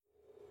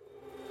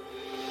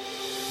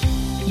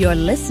You're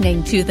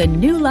listening to the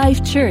New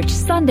Life Church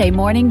Sunday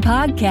Morning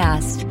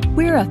Podcast.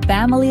 We're a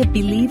family of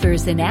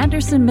believers in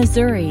Anderson,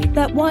 Missouri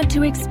that want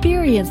to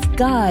experience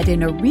God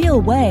in a real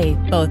way,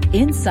 both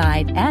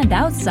inside and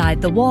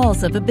outside the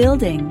walls of a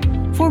building.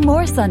 For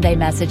more Sunday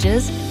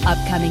messages,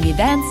 upcoming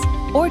events,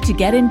 or to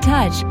get in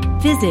touch,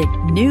 visit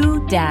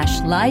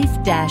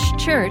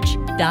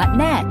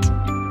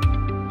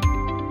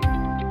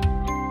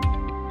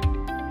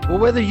new-life-church.net. Well,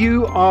 whether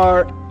you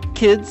are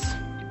kids,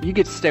 you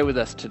get to stay with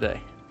us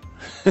today.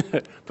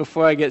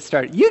 Before I get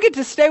started, you get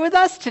to stay with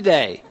us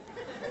today.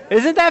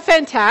 Isn't that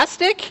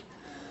fantastic?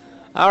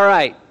 All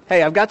right.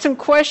 Hey, I've got some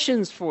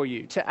questions for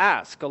you to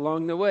ask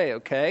along the way,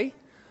 okay?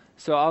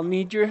 So I'll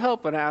need your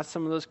help when I ask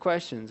some of those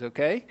questions,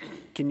 okay?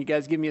 Can you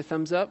guys give me a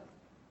thumbs up?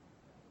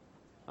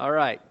 All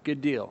right. Good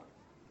deal.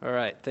 All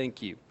right.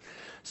 Thank you.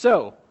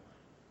 So,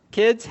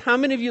 kids, how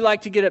many of you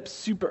like to get up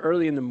super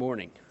early in the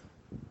morning?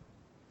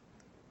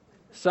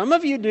 Some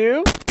of you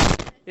do.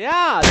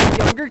 Yeah,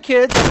 the younger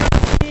kids.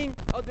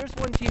 Oh, there's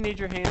one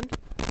teenager hand.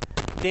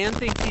 Dan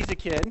thinks he's a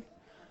kid.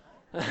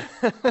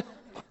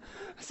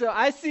 So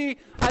I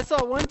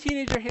saw one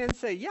teenager hand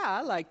say, yeah,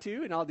 I like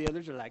to. And all the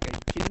others are like, are you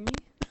kidding me?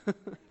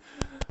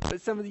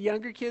 But some of the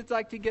younger kids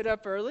like to get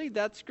up early.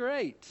 That's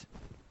great.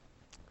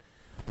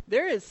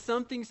 There is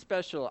something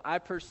special, I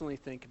personally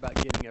think, about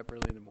getting up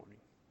early in the morning.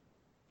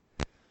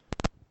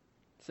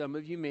 Some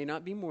of you may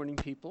not be morning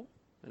people,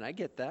 and I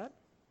get that.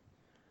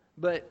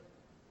 But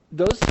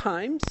those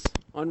times,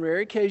 on rare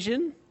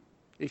occasion,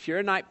 if you're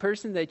a night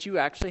person that you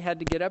actually had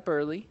to get up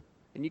early,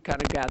 and you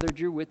kind of gathered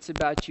your wits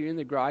about you and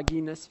the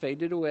grogginess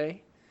faded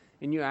away,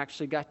 and you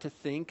actually got to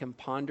think and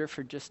ponder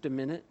for just a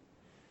minute,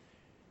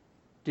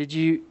 did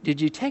you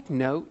take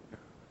note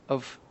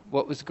of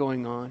what was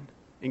going on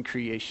in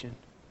creation?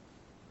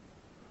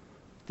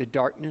 The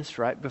darkness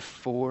right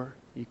before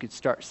you could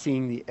start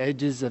seeing the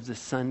edges of the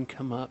sun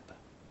come up.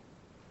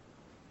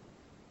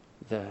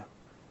 The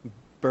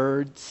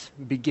birds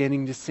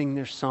beginning to sing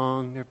their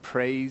song, their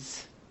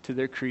praise to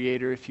their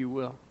Creator, if you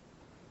will.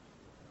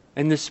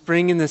 And the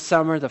spring and the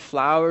summer, the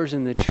flowers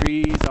and the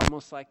trees,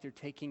 almost like they're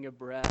taking a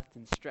breath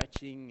and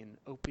stretching and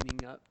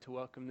opening up to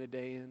welcome the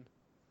day in.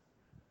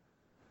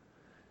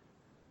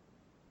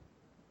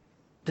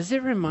 Does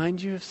it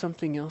remind you of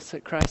something else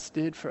that Christ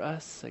did for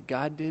us, that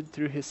God did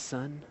through His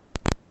Son?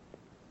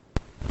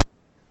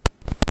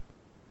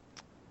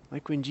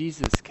 Like when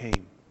Jesus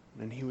came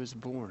and He was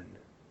born.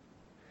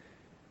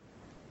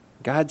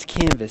 God's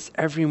canvas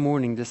every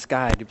morning, the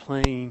sky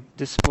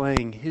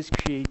displaying His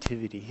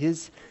creativity,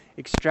 His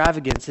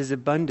extravagance, His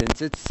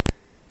abundance.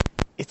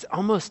 It's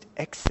almost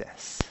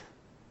excess.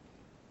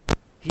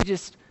 He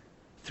just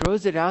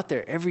throws it out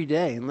there every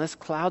day, unless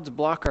clouds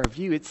block our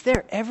view. It's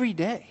there every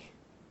day,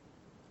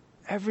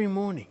 every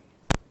morning.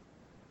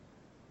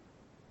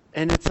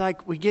 And it's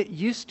like we get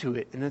used to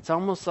it, and it's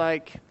almost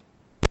like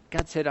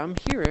God said, I'm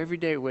here every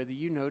day, whether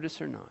you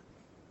notice or not.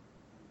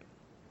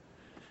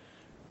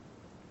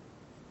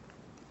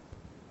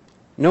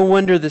 No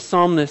wonder the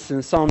psalmist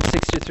in Psalm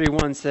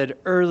 63:1 said,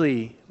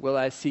 early will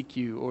I seek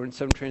you, or in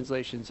some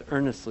translations,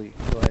 earnestly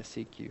will I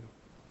seek you.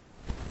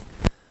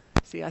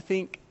 See, I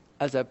think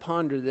as I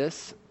ponder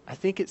this, I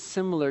think it's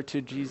similar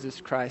to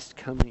Jesus Christ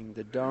coming,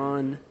 the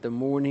dawn, the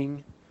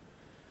morning,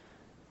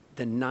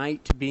 the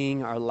night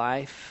being our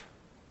life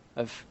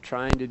of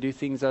trying to do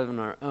things on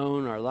our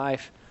own, our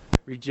life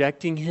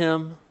rejecting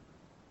Him.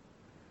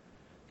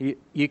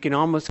 You can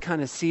almost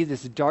kind of see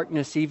this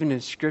darkness even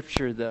in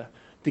Scripture, the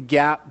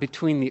gap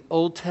between the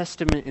Old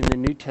Testament and the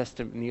New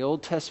Testament. In the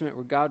Old Testament,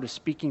 where God was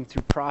speaking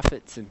through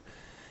prophets and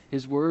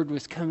His Word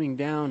was coming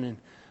down and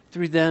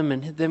through them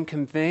and them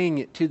conveying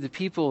it to the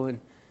people, and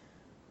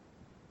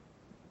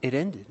it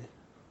ended.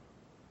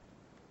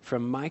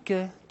 From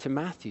Micah to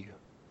Matthew,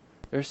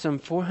 there's some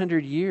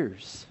 400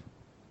 years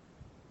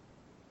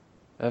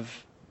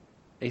of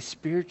a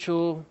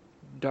spiritual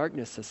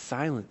darkness, a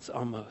silence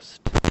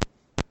almost.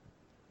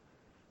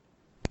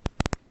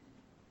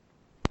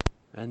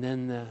 And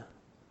then the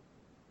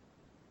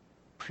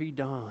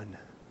pre-dawn,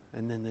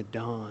 and then the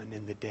dawn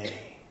and the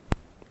day.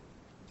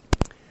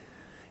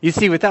 You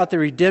see, without the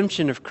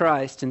redemption of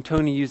Christ, and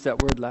Tony used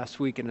that word last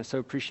week, and I so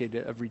appreciate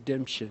it, of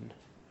redemption.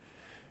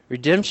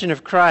 Redemption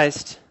of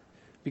Christ,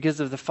 because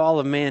of the fall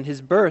of man,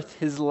 His birth,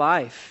 His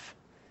life,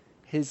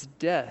 His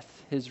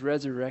death, His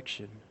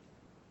resurrection.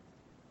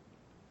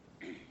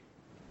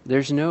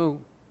 There's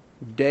no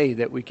day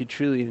that we could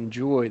truly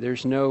enjoy.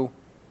 There's no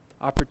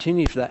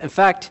opportunity for that. In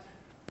fact,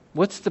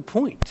 what's the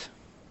point?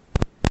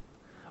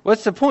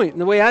 What's the point?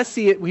 And the way I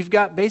see it, we've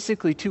got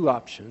basically two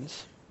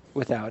options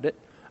without it.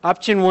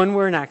 Option one,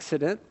 we're an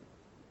accident.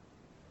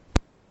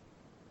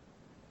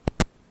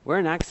 We're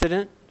an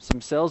accident. Some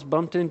cells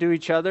bumped into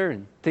each other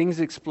and things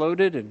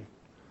exploded, and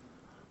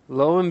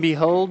lo and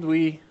behold,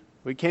 we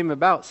came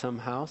about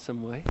somehow,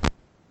 some way.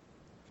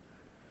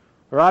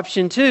 Or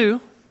option two,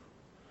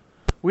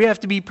 we have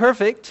to be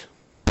perfect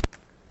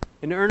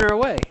and earn our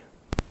way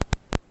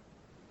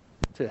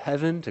to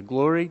heaven, to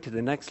glory, to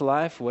the next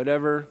life,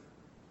 whatever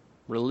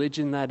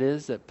religion that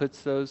is that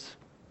puts those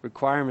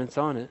requirements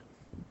on it.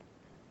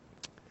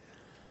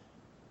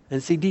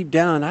 And see, deep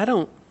down, I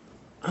don't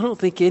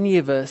think any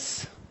of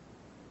us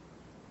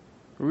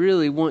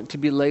really want to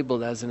be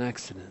labeled as an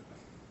accident.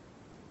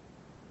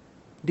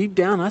 Deep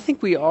down, I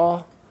think we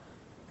all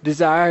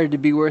desire to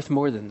be worth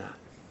more than that,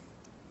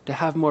 to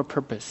have more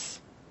purpose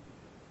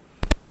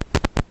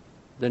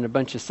than a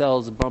bunch of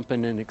cells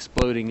bumping and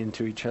exploding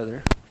into each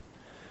other.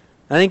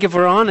 I think if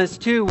we're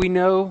honest, too, we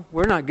know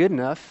we're not good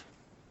enough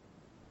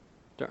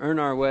to earn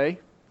our way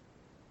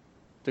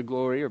to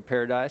glory or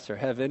paradise or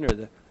heaven or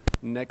the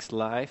next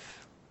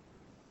life.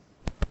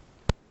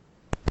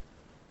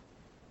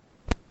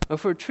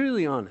 If we're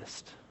truly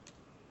honest,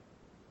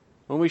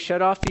 when we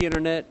shut off the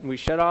internet and we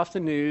shut off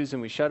the news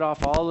and we shut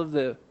off all of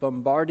the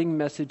bombarding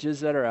messages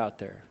that are out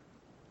there,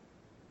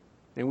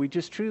 and we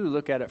just truly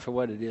look at it for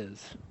what it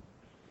is,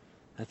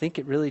 I think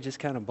it really just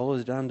kind of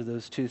boils down to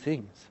those two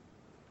things.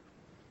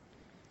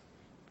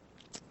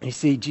 You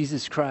see,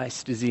 Jesus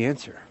Christ is the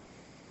answer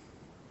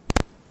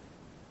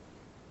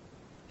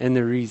and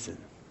the reason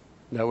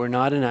that we're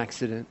not an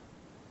accident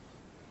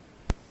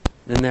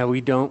and that we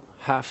don't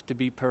have to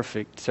be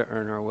perfect to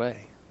earn our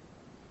way.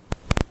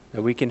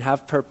 That we can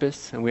have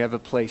purpose and we have a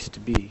place to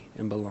be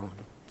and belong.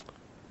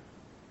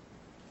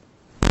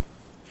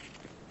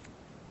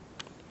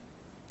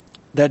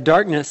 That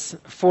darkness,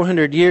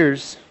 400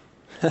 years,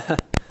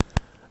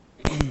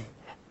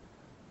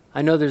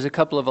 I know there's a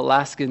couple of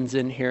Alaskans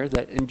in here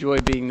that enjoy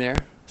being there,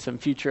 some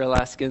future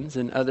Alaskans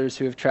and others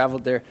who have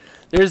traveled there.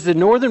 There's the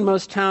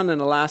northernmost town in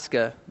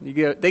Alaska.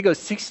 They go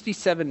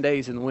 67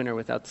 days in the winter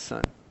without the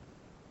sun.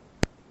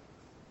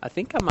 I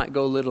think I might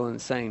go a little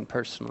insane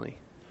personally.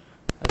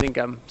 I think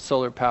I'm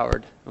solar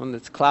powered. When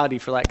it's cloudy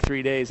for like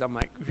 3 days, I'm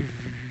like,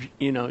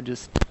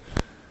 just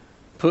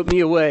put me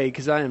away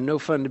because I am no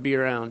fun to be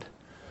around.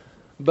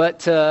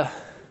 But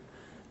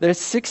there's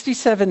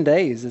 67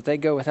 days that they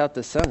go without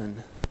the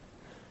sun.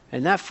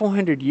 And that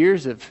 400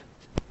 years of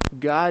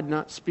God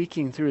not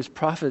speaking through his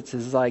prophets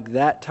is like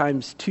that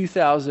times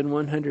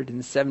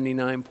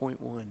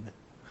 2,179.1.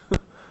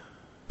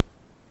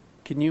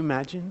 Can you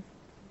imagine?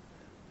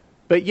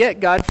 But yet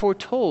God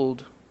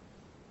foretold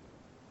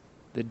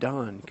the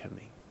dawn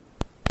coming.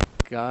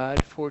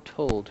 God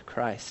foretold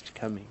Christ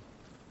coming.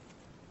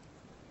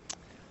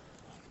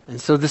 And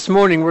so this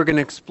morning we're going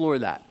to explore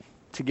that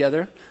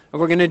together.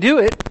 And we're going to do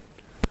it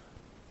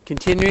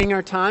continuing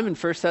our time in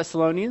 1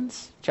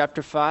 Thessalonians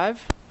chapter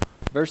 5,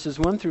 verses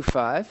 1 through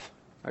 5.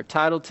 Our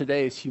title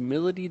today is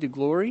Humility to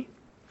Glory.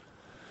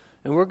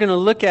 And we're going to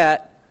look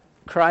at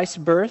Christ's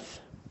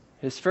birth,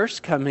 his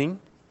first coming,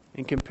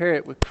 and compare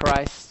it with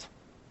Christ's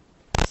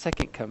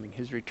second coming,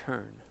 his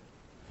return.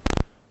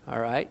 All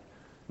right?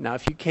 Now,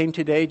 if you came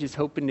today just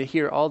hoping to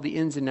hear all the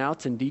ins and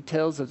outs and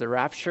details of the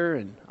rapture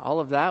and all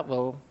of that,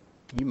 well,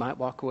 you might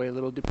walk away a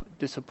little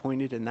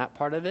disappointed in that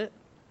part of it.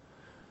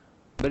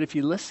 But if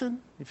you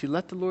listen, if you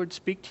let the Lord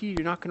speak to you,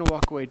 you're not going to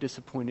walk away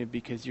disappointed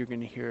because you're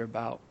going to hear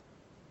about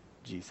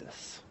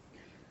Jesus.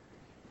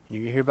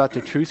 You're going to hear about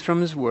the truth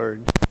from his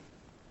word.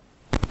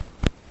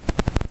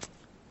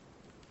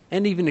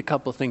 And even a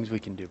couple things we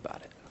can do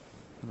about it.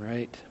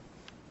 Right?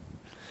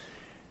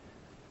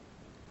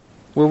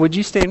 Well, would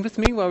you stand with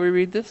me while we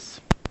read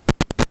this?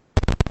 If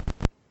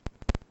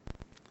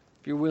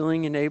you're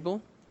willing and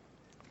able.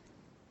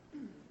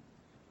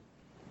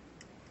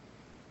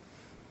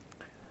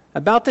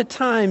 About the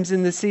times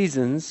and the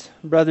seasons,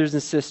 brothers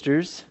and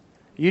sisters,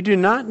 you do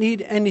not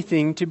need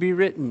anything to be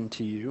written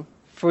to you,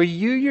 for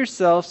you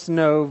yourselves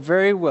know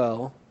very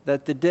well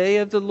that the day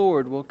of the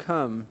Lord will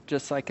come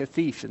just like a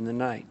thief in the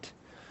night.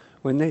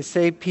 When they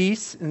say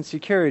peace and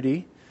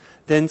security,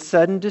 then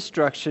sudden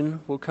destruction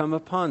will come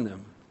upon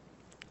them,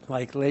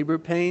 like labor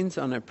pains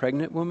on a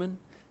pregnant woman,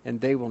 and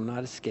they will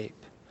not escape.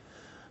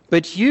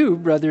 But you,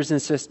 brothers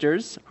and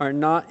sisters, are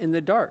not in the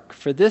dark,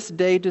 for this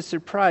day to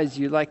surprise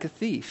you like a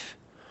thief.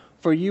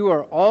 For you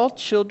are all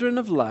children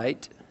of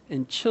light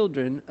and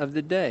children of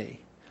the day.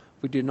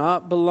 We do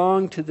not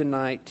belong to the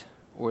night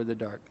or the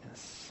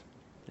darkness.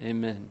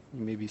 Amen.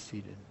 You may be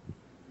seated.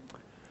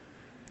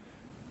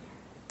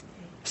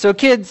 So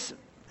kids,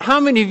 how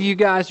many of you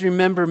guys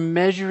remember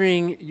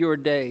measuring your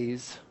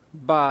days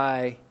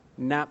by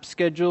nap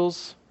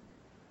schedules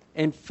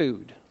and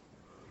food?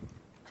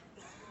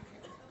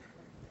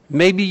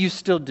 Maybe you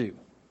still do.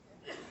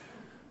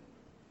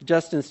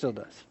 Justin still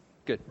does.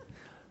 Good.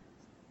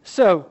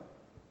 So,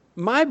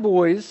 my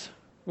boys,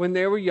 when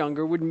they were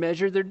younger, would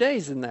measure their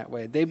days in that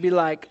way. They'd be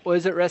like, well,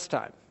 is it rest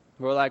time?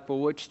 We're like, well,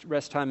 which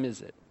rest time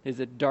is it? Is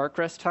it dark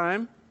rest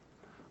time?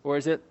 Or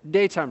is it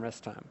daytime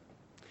rest time?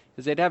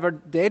 Because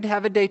they'd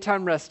have a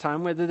daytime rest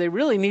time, whether they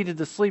really needed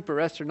to sleep or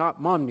rest or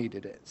not, Mom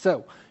needed it.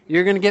 So,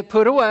 you're going to get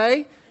put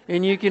away,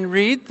 and you can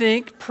read,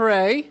 think,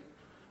 pray,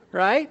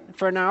 right?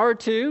 For an hour or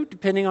two,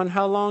 depending on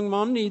how long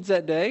Mom needs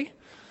that day.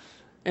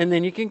 And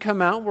then you can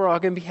come out, we're all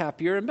going to be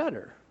happier and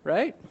better,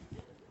 right?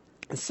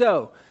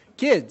 So,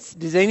 kids,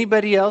 did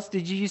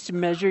you used to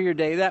measure your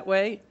day that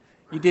way?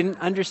 You didn't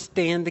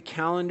understand the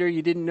calendar.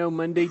 You didn't know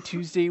Monday,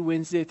 Tuesday,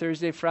 Wednesday,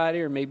 Thursday,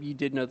 Friday, or maybe you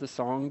did know the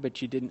song,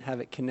 but you didn't have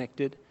it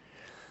connected.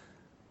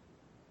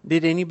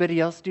 Did anybody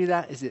else do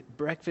that? Is it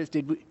breakfast?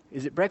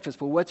 Is it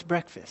breakfast? Well, what's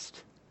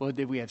breakfast? Well,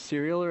 did we have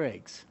cereal or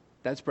eggs?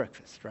 That's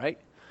breakfast, right?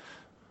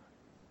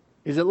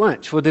 Is it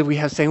lunch? Well, did we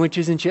have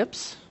sandwiches and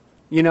chips?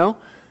 You know,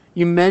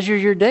 you measure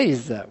your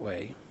days that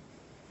way.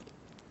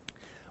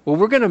 Well,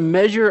 we're going to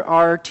measure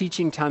our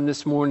teaching time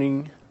this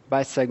morning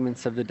by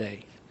segments of the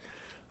day.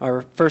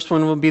 Our first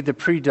one will be the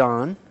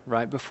pre-dawn,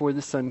 right before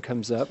the sun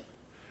comes up.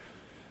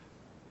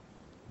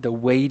 The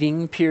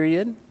waiting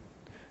period.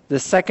 The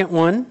second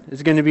one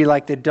is going to be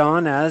like the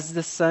dawn as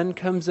the sun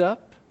comes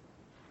up.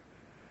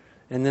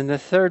 And then the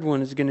third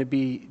one is going to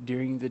be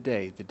during the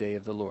day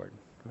of the Lord.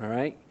 All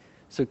right?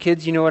 So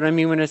kids, you know what I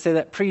mean when I say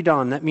that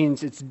pre-dawn. That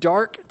means it's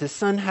dark, the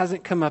sun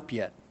hasn't come up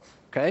yet.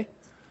 Okay?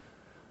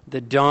 The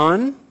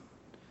dawn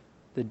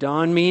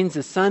means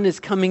the sun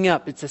is coming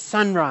up. It's a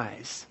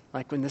sunrise.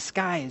 Like when the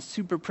sky is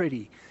super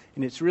pretty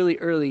and it's really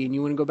early and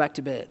you want to go back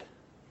to bed.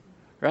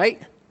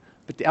 Right?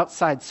 But the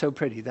outside's so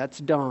pretty. That's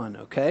dawn,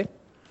 okay?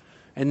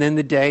 And then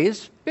the day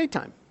is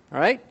daytime. All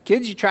right?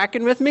 Kids, you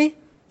tracking with me?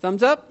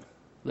 Thumbs up?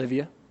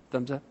 Olivia,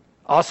 thumbs up.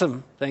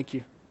 Awesome. Thank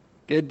you.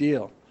 Good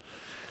deal.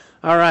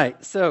 All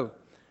right. So,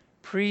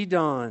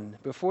 pre-dawn,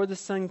 before the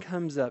sun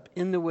comes up,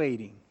 in the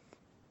waiting.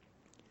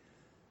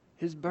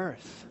 His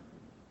birth.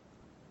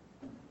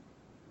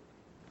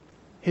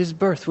 His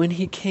birth, when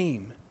he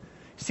came.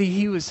 See,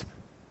 he was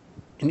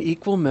an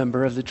equal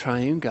member of the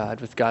triune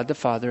God with God the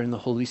Father and the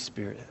Holy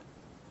Spirit.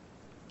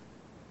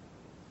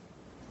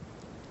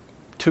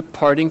 Took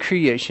part in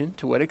creation.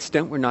 To what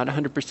extent, we're not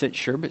 100%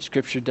 sure, but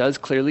Scripture does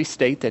clearly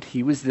state that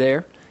he was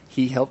there.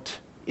 He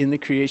helped in the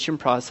creation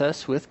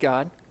process with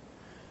God.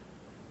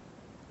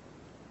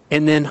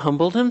 And then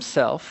humbled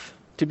himself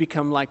to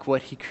become like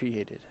what he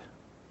created.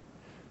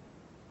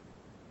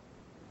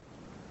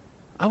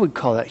 I would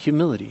call that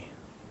humility.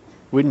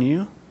 Wouldn't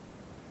you?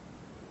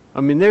 I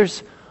mean,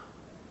 there's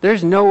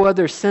no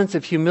other sense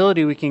of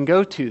humility we can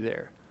go to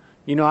there.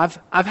 You know,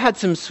 I've had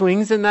some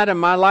swings in that in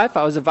my life.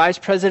 I was a vice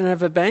president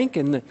of a bank,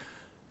 and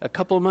a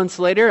couple of months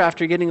later,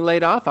 after getting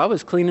laid off, I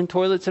was cleaning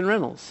toilets and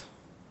rentals.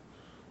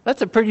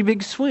 That's a pretty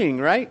big swing,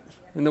 right?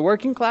 In the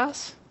working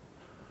class?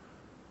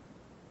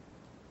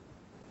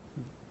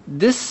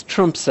 This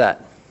trumps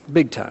that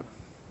big time.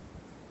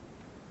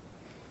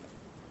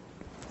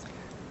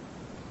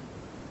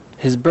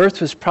 His birth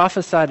was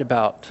prophesied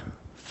about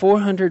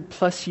 400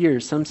 plus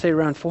years, some say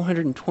around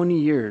 420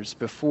 years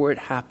before it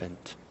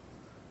happened.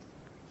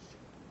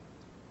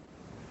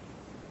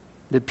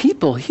 The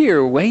people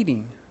here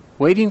waiting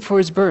for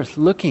his birth,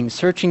 looking,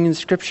 searching in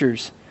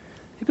Scriptures.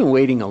 They've been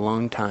waiting a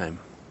long time,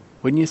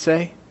 wouldn't you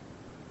say?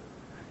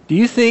 Do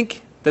you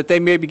think that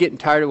they may be getting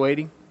tired of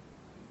waiting?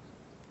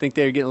 Think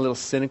they're getting a little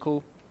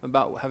cynical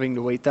about having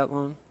to wait that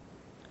long?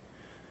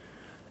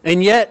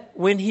 And yet,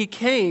 when he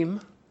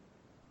came,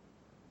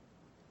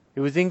 it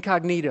was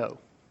incognito.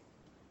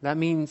 That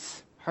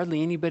means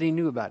hardly anybody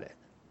knew about it.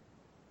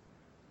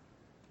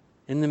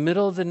 In the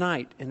middle of the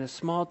night, in a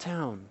small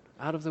town,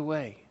 out of the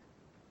way.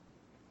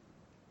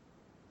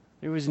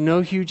 There was no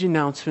huge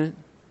announcement.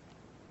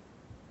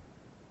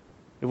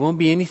 It won't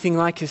be anything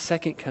like his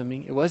second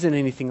coming. It wasn't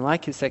anything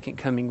like his second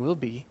coming will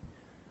be.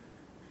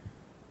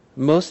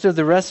 Most of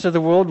the rest of the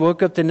world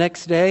woke up the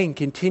next day and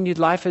continued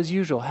life as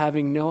usual,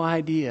 having no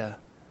idea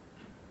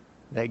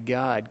that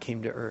God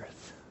came to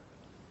earth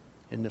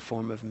in the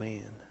form of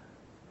man.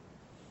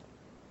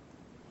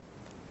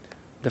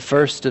 The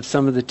first of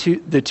some of the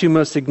two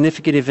most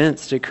significant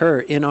events to occur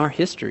in our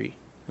history,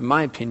 in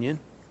my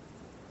opinion.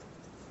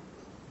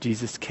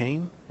 Jesus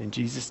came and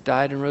Jesus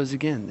died and rose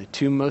again. The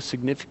two most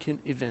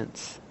significant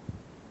events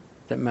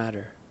that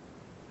matter.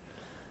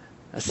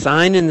 A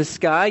sign in the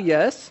sky,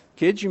 yes.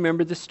 Kids, you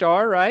remember the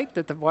star, right?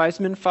 That the wise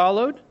men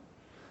followed?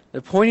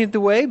 They pointed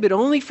the way, but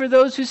only for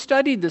those who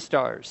studied the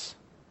stars.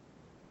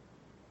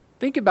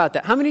 Think about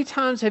that. How many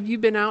times have you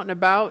been out and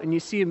about and you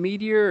see a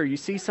meteor or you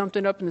see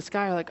something up in the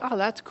sky, you're like, oh,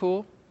 that's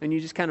cool. And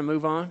you just kind of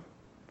move on?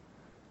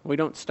 We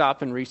don't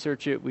stop and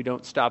research it. We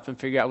don't stop and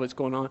figure out what's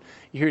going on.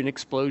 You hear an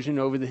explosion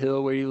over the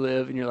hill where you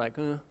live, and you're like,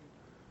 is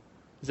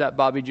that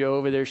Bobby Joe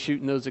over there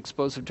shooting those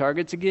explosive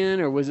targets again,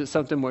 or was it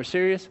something more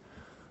serious?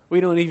 We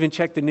don't even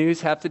check the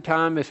news half the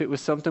time if it was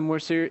something more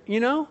serious.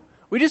 You know,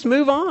 we just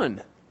move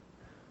on.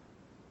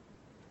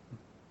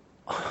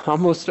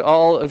 Almost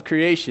all of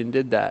creation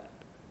did that.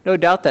 No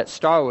doubt that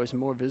star was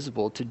more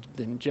visible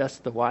than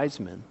just the wise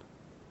men.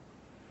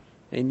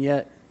 And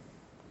yet,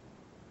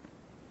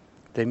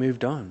 they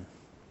moved on.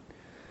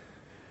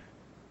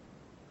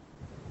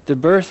 The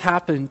birth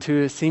happened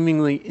to a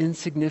seemingly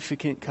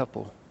insignificant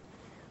couple.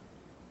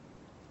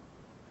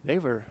 They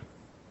were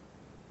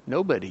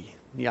nobody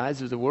in the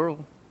eyes of the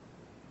world.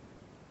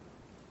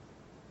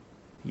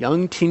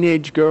 Young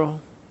teenage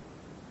girl.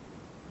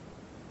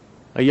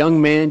 A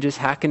young man just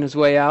hacking his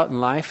way out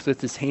in life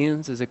with his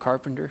hands as a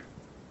carpenter.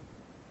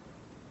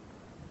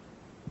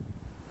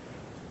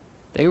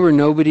 They were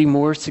nobody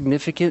more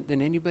significant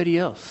than anybody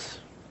else.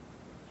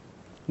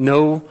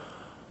 No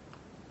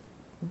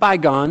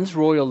bygones,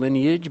 royal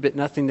lineage, but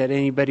nothing that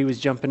anybody was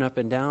jumping up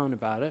and down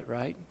about it,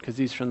 right? Because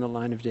he's from the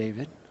line of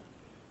David.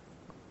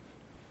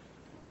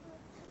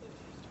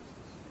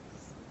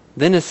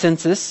 Then a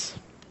census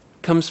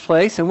comes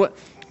place, and what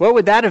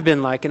would that have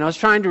been like? And I was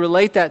trying to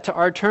relate that to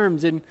our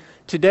terms in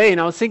today, and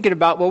I was thinking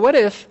about, well, what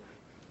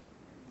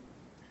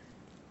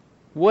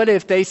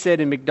if they said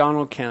in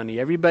McDonald County,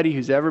 everybody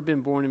who's ever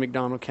been born in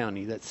McDonald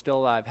County that's still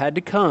alive had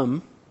to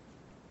come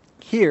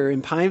here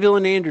in Pineville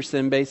and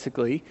Anderson,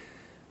 basically,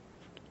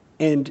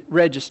 and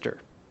register.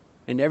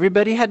 And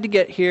everybody had to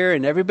get here,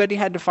 and everybody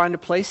had to find a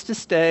place to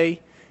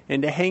stay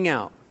and to hang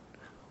out.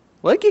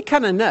 Well, it'd get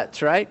kind of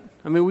nuts, right?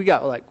 I mean, we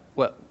got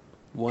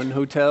one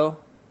hotel?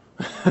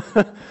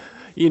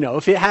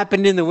 If it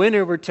happened in the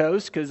winter, we're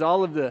toast, because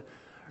all of the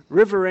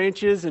river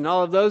ranches and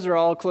all of those are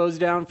all closed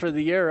down for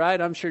the year, right?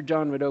 I'm sure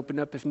John would open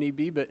up if need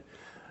be, but,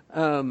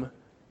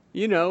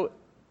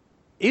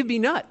 it'd be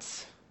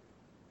nuts.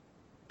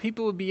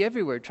 People would be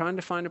everywhere trying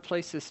to find a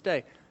place to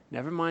stay.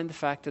 Never mind the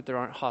fact that there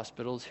aren't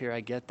hospitals here. I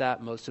get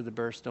that. Most of the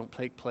births don't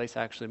take place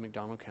actually in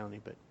McDonald County,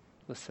 but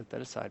let's set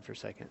that aside for a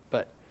second.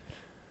 But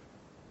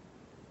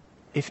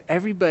if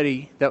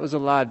everybody that was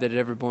alive that had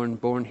ever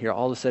born here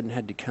all of a sudden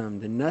had to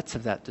come, the nuts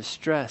of that, the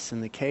stress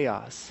and the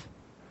chaos.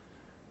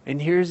 And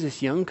here's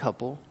this young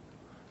couple.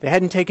 They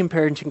hadn't taken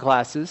parenting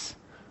classes,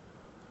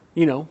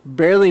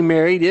 barely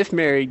married, if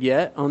married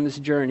yet, on this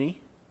journey.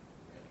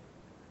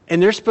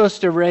 And they're supposed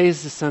to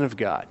raise the Son of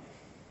God.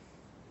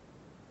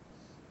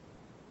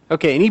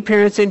 Okay, any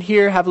parents in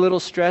here have a little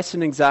stress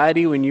and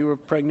anxiety when you were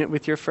pregnant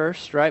with your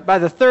first, right? By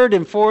the third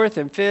and fourth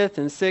and fifth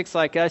and sixth,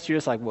 like us, you're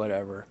just like,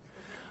 whatever.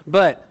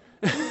 But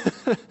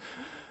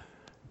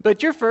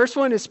your first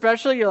one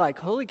especially, you're like,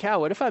 holy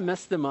cow, what if I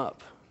mess them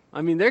up?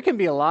 I mean, there can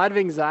be a lot of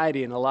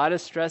anxiety and a lot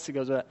of stress that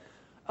goes with that.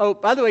 Oh,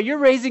 by the way, you're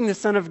raising the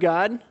Son of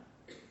God?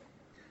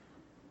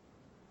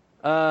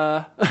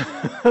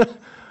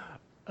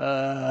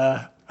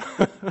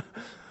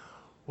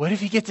 What if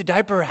he gets a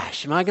diaper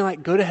rash? Am I going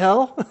to go to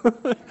hell?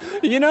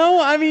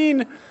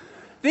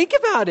 Think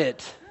about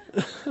it.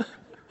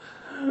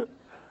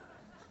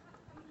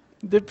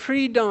 The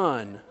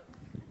pre-dawn,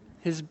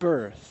 his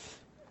birth.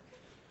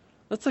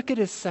 Let's look at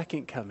his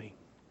second coming.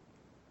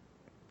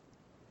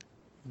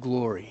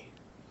 Glory.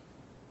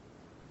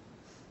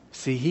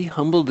 See, he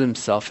humbled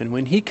himself, and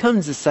when he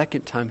comes the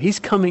second time, he's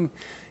coming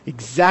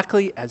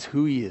exactly as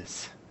who he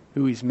is,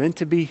 who he's meant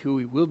to be, who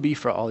he will be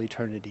for all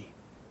eternity.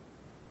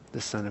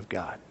 The Son of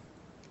God.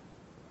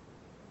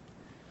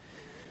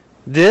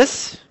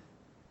 This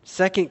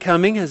second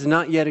coming has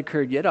not yet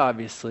occurred yet,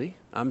 obviously.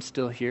 I'm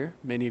still here.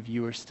 Many of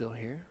you are still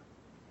here.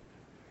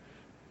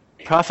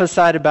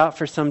 Prophesied about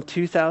for some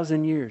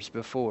 2,000 years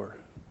before.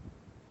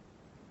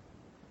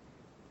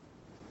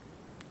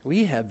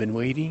 We have been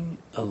waiting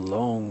a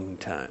long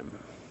time.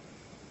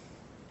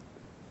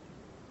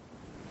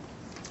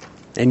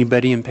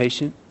 Anybody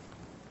impatient?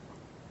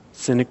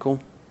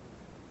 Cynical?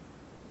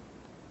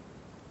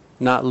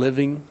 Not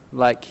living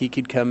like he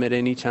could come at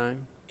any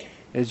time?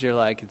 As you're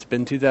like, it's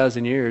been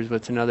 2,000 years,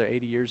 what's another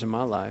 80 years of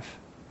my life?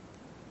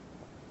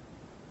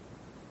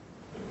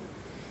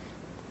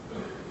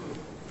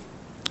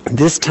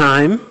 This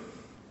time,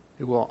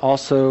 it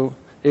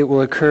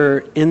will occur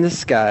in the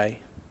sky,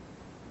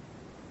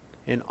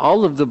 and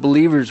all of the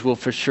believers will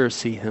for sure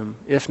see him,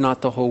 if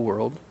not the whole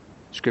world.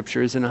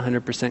 Scripture isn't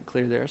 100%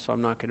 clear there, so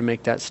I'm not going to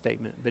make that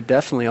statement, but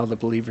definitely all the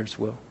believers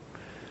will.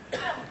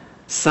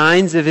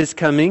 Signs of his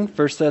coming,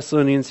 1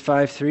 Thessalonians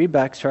 5:3,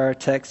 back to our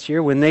text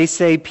here. When they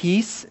say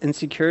peace and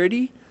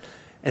security,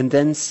 and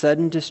then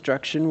sudden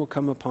destruction will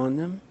come upon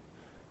them,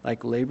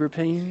 like labor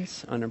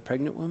pains on a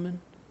pregnant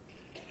woman,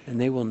 and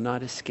they will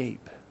not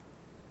escape.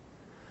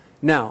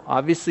 Now,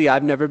 obviously,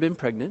 I've never been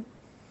pregnant,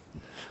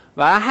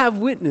 but I have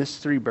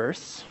witnessed 3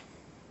 births,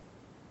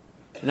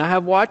 and I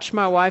have watched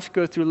my wife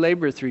go through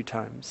labor 3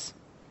 times.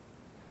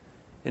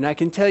 And I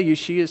can tell you,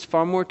 she is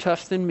far more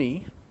tough than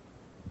me.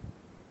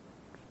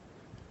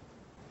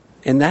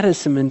 And that is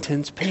some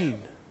intense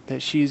pain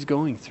that she is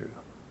going through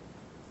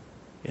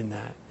in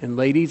that. And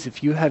ladies,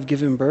 if you have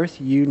given birth,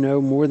 you know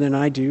more than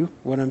I do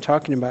what I'm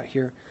talking about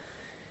here.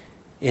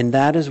 And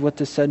that is what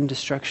the sudden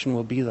destruction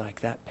will be like,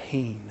 that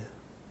pain.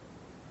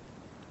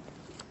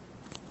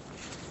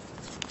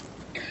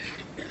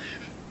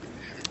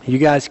 You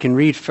guys can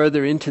read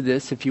further into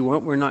this if you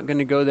want. We're not going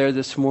to go there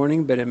this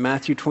morning, but in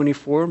Matthew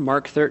 24,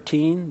 Mark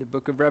 13, the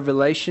book of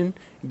Revelation,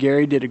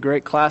 Gary did a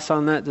great class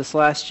on that this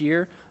last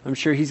year. I'm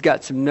sure he's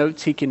got some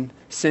notes he can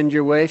send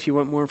your way if you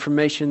want more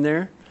information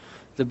there.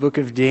 The book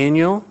of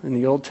Daniel in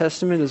the Old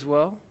Testament as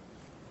well.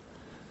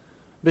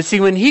 But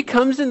see, when he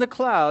comes in the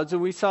clouds,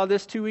 and we saw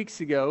this 2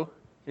 weeks ago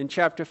in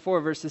chapter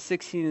 4, verses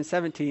 16 and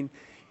 17,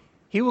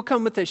 he will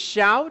come with a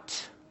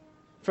shout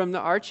from the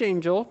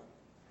archangel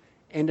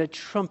and a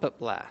trumpet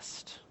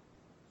blast.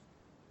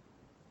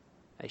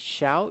 A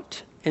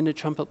shout and a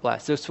trumpet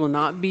blast. This will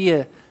not be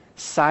a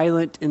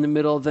silent in the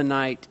middle of the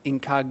night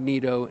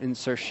incognito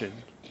insertion.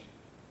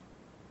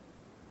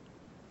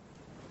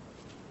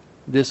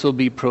 This will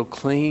be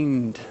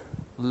proclaimed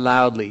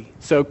loudly.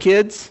 So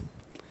kids,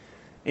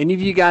 any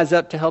of you guys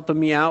up to helping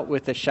me out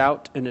with a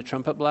shout and a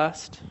trumpet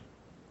blast?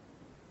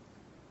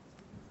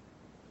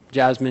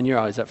 Jasmine, you're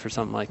always up for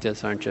something like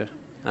this, aren't you?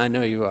 I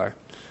know you are.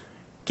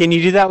 Can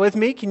you do that with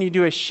me? Can you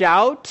do a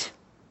shout?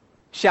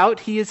 Shout,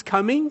 he is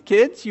coming.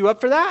 Kids, you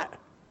up for that?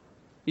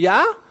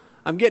 Yeah?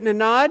 I'm getting a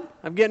nod.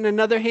 I'm getting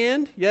another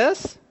hand.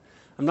 Yes?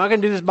 I'm not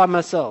going to do this by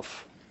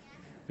myself.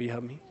 Will you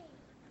help me?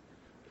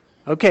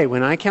 Okay,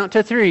 when I count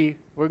to 3,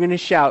 we're going to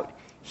shout,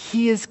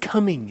 he is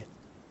coming.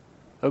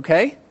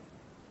 Okay?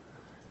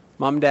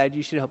 Mom and Dad,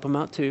 you should help him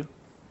out too.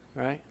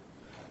 All right?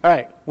 All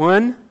right.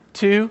 1,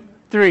 2,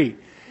 3.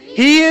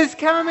 He is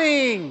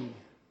coming.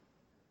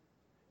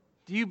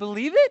 Do you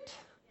believe it?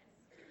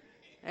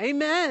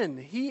 Amen.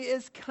 He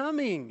is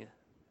coming.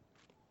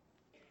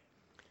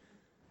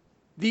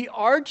 The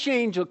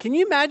archangel, can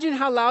you imagine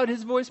how loud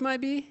his voice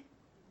might be?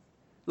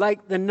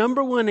 Like the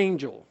number 1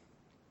 angel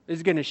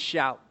is going to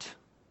shout.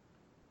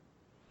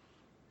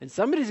 And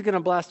somebody's going to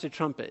blast a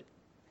trumpet.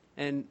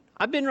 And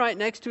I've been right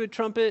next to a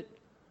trumpet.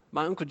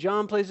 My Uncle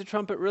John plays the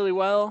trumpet really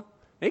well.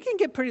 It can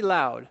get pretty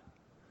loud.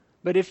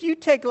 But if you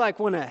take like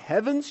one of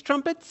heaven's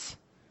trumpets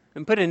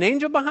and put an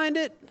angel behind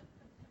it,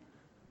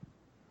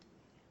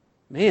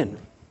 man,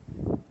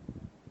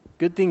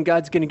 good thing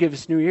God's going to give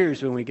us new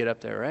ears when we get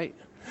up there, right?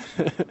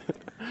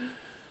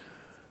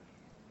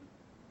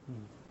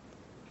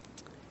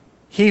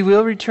 He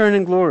will return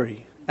in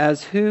glory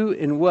as who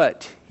and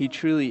what he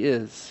truly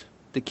is.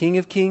 The King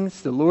of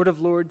Kings, the Lord of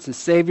Lords, the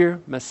Savior,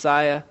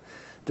 Messiah,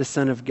 the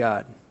Son of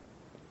God.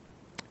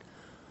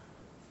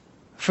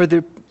 For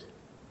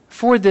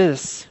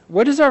this,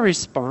 what is our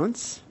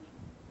response?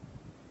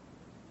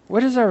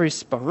 What is our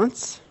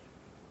response?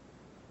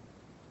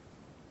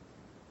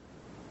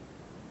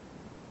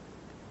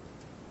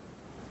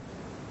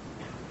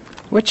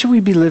 What should we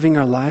be living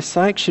our lives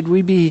like? Should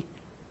we be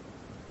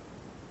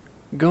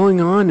going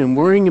on and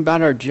worrying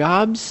about our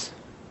jobs?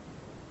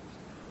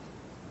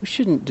 We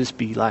shouldn't just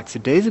be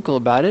lackadaisical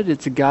about it.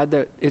 It's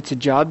a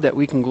job that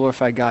we can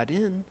glorify God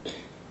in.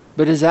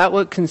 But is that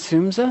what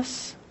consumes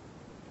us?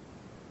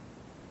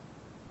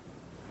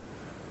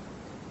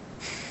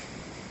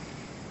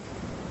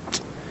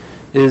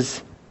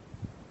 Is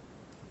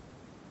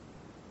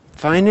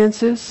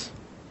finances?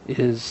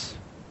 Is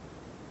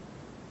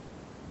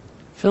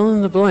fill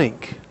in the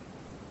blank.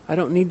 I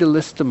don't need to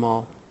list them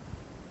all.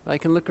 I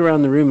can look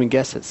around the room and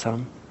guess at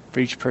some for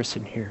each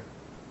person here.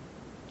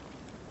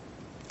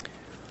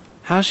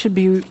 How should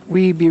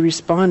we be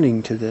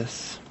responding to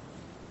this?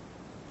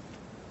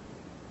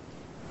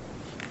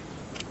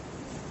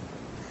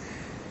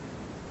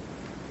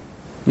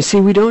 You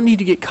see, we don't need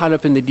to get caught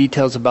up in the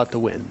details about the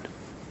when.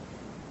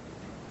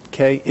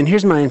 Okay? And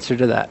here's my answer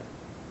to that.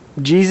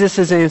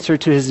 Jesus' answer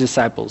to his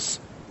disciples.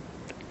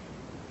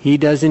 He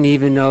doesn't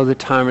even know the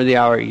time or the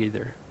hour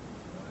either.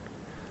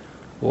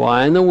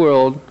 Why in the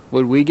world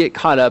would we get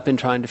caught up in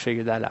trying to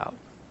figure that out?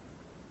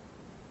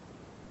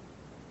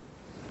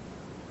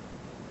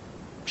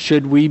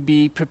 Should we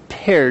be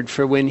prepared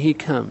for when he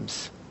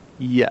comes?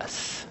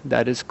 Yes,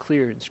 that is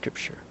clear in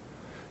Scripture.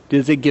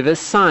 Does it give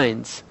us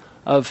signs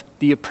of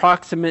the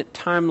approximate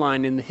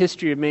timeline in the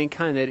history of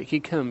mankind that it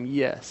could come?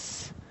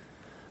 Yes.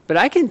 But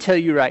I can tell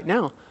you right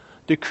now,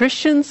 the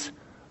Christians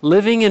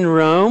living in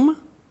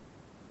Rome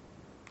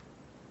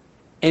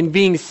and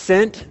being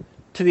sent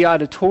to the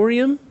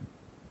auditorium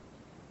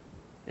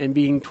and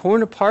being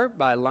torn apart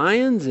by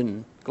lions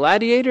and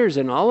gladiators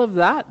and all of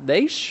that,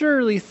 they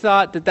surely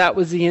thought that that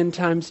was the end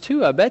times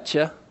too, I bet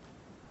you.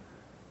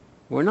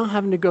 We're not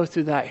having to go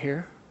through that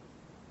here.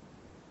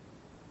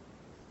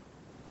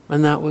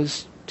 And that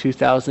was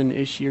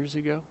 2,000-ish years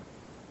ago.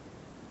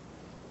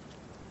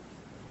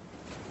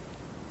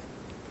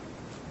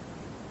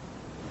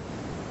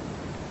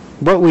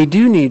 What we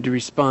do need to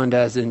respond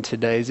as in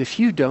today is if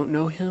you don't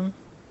know him,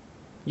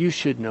 you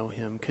should know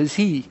him because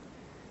he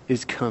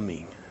is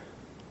coming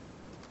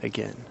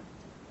again.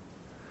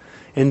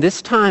 And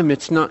this time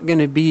it's not going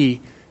to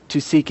be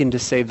to seek and to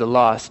save the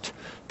lost.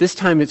 This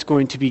time it's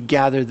going to be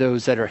gather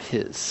those that are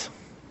his.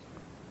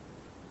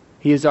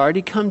 He has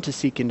already come to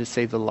seek and to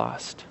save the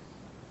lost.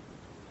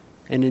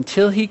 And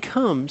until he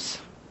comes,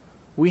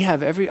 we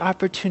have every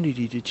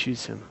opportunity to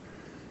choose him.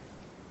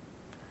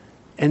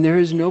 And there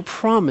is no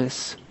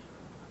promise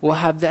we'll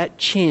have that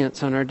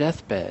chance on our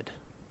deathbed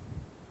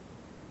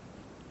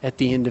at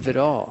the end of it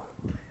all.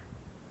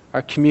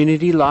 Our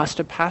community lost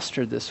a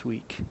pastor this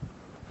week.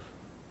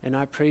 And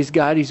I praise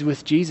God he's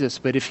with Jesus.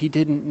 But if he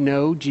didn't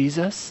know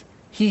Jesus,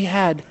 he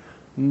had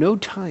no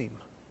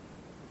time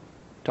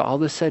to all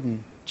of a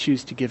sudden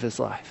choose to give his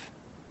life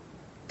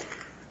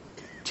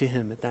to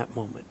him at that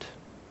moment.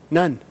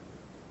 None.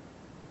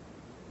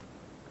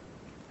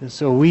 And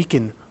so we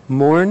can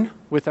mourn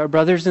with our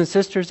brothers and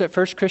sisters at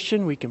First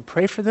Christian. We can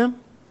pray for them.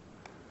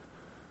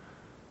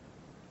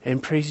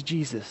 And praise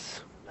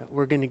Jesus that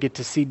we're going to get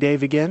to see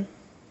Dave again.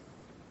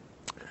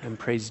 And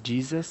praise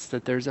Jesus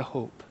that there's a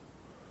hope.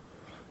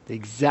 The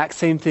exact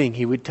same thing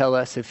he would tell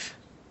us if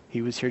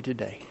he was here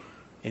today.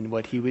 And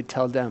what he would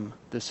tell them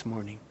this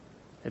morning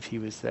if he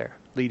was there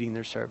leading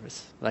their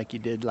service like he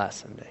did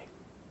last Sunday.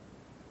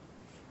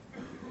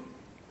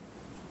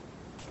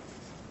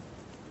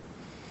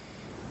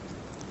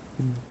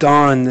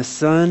 Dawn, the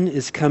sun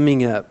is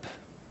coming up.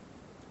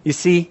 You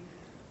see,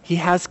 He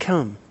has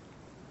come.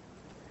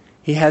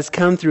 He has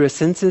come through a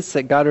census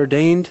that God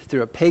ordained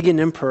through a pagan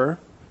emperor.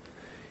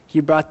 He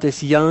brought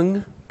this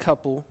young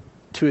couple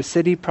to a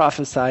city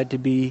prophesied to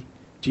be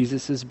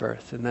Jesus'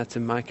 birth, and that's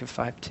in Micah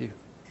 5:2.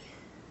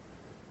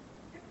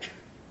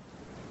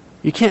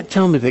 You can't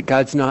tell me that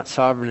God's not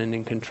sovereign and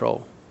in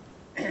control.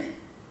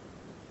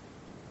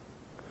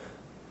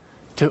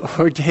 To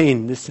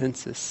ordain the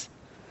census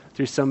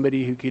through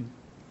somebody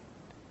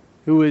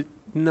who would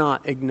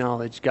not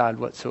acknowledge God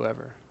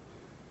whatsoever.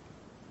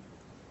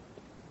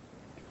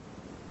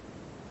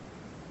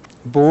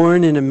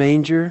 Born in a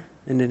manger,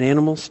 in an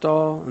animal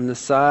stall, on the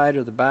side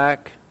or the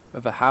back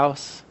of a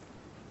house.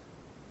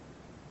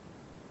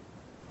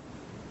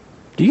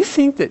 Do you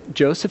think that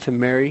Joseph and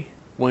Mary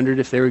wondered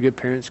if they were good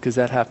parents because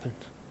that happened?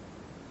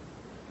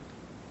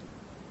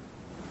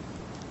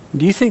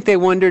 Do you think they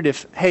wondered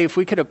if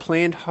we could have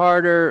planned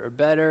harder or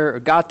better or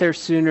got there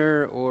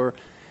sooner, or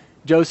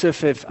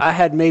Joseph, if I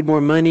had made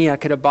more money, I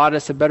could have bought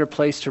us a better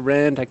place to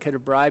rent, I could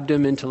have bribed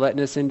him into letting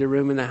us into a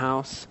room in the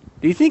house?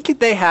 Do you think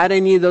they had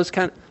any of those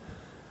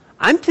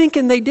I'm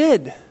thinking they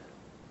did.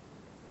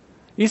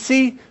 You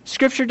see,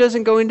 Scripture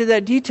doesn't go into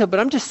that detail, but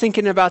I'm just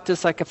thinking about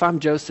this like if I'm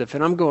Joseph,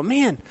 and I'm going,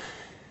 man,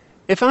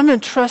 if I'm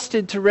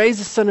entrusted to raise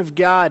the Son of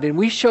God, and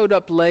we showed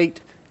up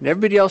late, and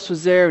everybody else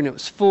was there, and it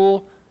was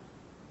full,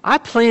 I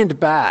planned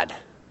bad.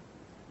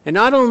 And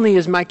not only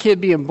is my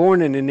kid being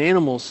born in an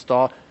animal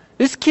stall,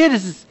 this kid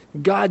is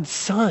God's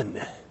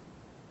son.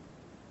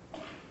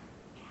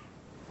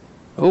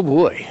 Oh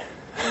boy.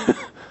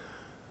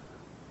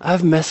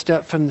 I've messed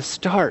up from the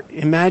start.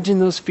 Imagine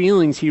those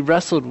feelings he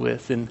wrestled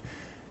with and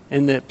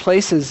the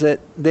places that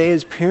they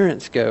as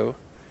parents go.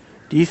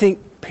 Do you think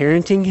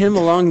parenting him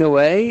along the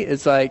way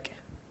is like,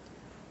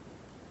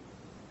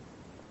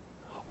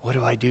 what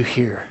do I do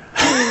here?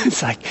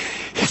 It's like,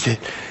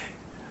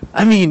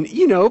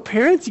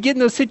 parents get in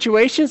those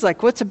situations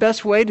like, what's the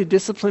best way to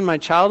discipline my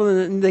child?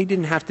 And they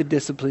didn't have to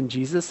discipline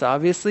Jesus,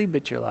 obviously,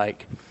 but you're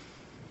like,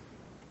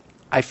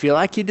 I feel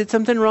like he did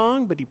something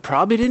wrong, but he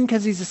probably didn't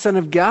because he's the Son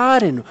of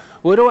God. And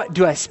what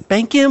do I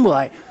spank him?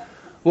 What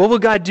will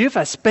God do if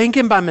I spank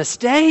him by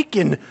mistake?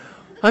 And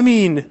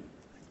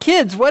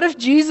kids, what if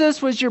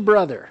Jesus was your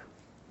brother?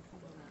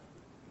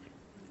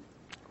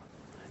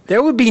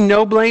 There would be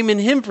no blaming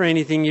him for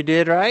anything you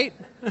did, right?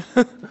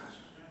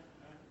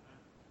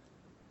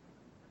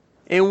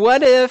 And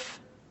what if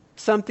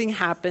something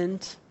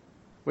happened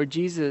where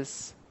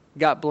Jesus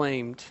got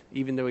blamed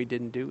even though he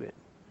didn't do it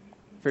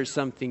for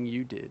something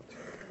you did?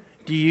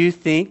 Do you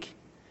think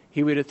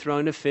he would have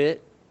thrown a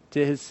fit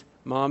to his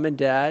mom and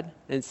dad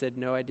and said,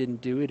 no, I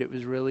didn't do it, it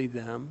was really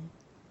them?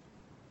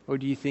 Or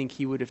do you think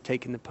he would have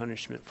taken the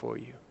punishment for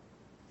you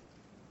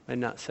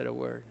and not said a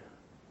word?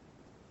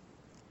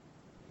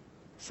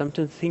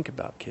 Something to think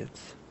about,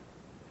 kids.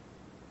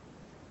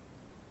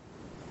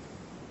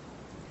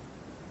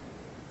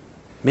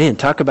 Man,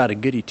 talk about a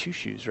goody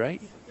two-shoes,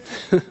 right?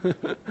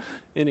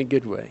 In a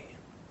good way.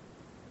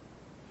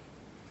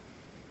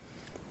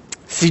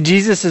 See,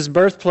 Jesus'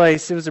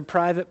 birthplace, it was a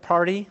private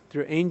party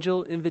through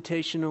angel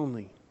invitation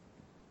only.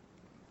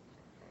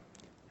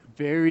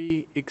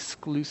 Very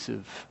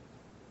exclusive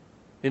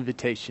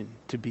invitation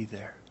to be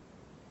there.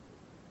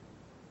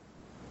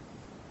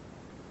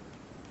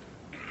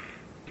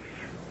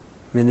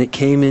 And it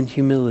came in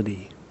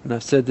humility. And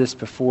I've said this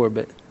before,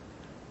 but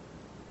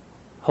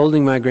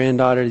holding my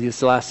granddaughter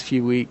these last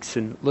few weeks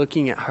and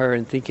looking at her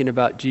and thinking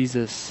about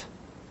Jesus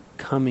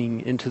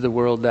coming into the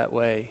world that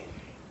way,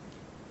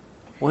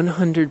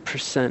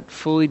 100%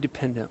 fully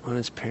dependent on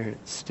his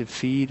parents to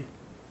feed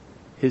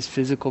his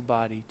physical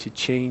body, to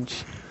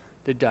change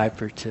the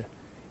diaper, to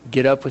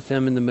get up with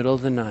them in the middle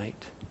of the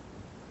night,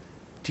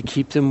 to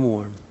keep them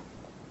warm.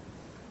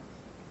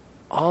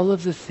 All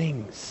of the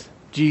things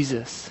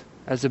Jesus,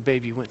 as a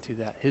baby, went through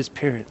that. His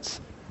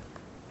parents,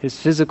 his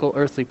physical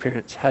earthly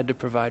parents, had to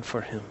provide for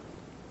him.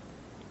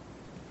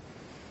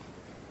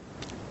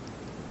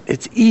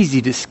 It's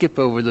easy to skip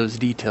over those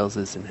details,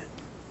 isn't it?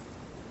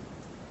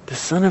 The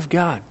Son of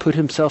God put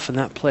himself in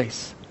that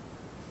place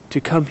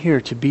to come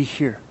here, to be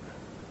here,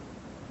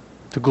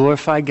 to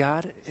glorify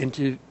God and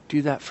to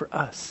do that for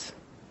us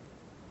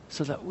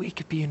so that we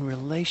could be in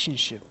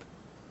relationship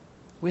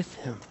with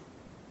him.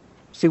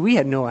 See, we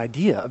had no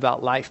idea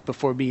about life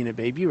before being a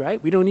baby,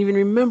 right? We don't even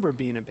remember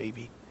being a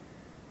baby.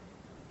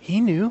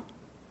 He knew.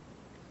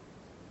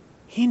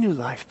 He knew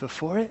life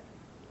before it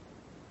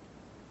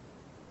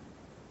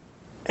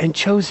and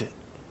chose it.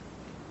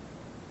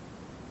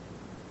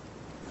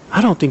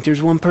 I don't think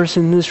there's one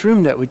person in this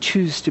room that would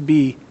choose to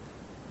be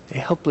a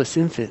helpless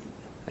infant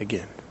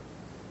again.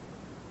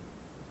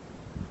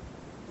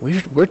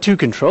 We're too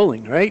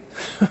controlling, right?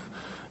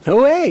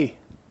 No way.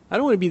 I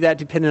don't want to be that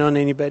dependent on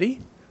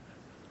anybody.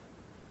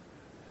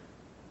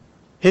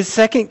 His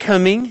second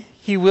coming,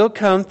 he will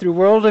come through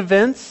world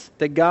events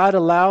that God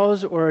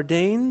allows or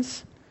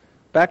ordains.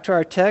 Back to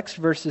our text,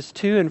 verses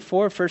 2 and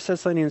 4, 1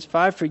 Thessalonians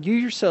 5. For you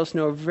yourselves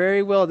know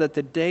very well that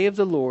the day of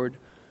the Lord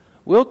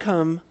will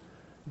come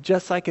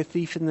just like a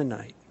thief in the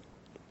night.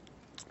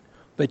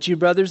 But you,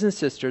 brothers and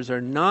sisters,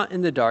 are not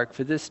in the dark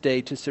for this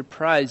day to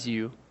surprise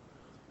you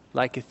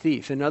like a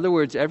thief. In other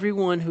words,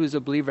 everyone who is a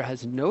believer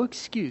has no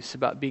excuse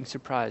about being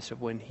surprised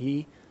of when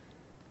he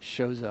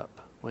shows up,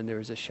 when there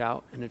is a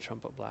shout and a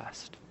trumpet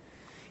blast.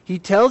 He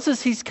tells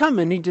us he's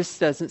coming, he just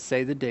doesn't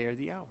say the day or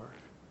the hour.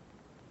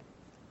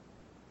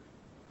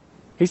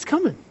 He's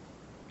coming.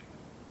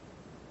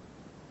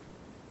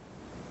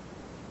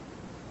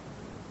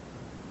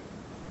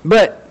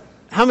 But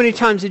how many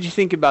times did you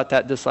think about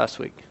that this last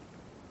week?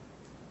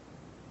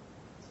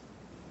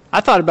 I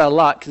thought about it a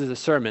lot because of the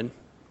sermon,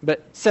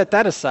 but set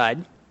that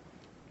aside.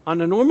 On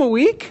a normal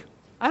week,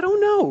 I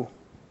don't know.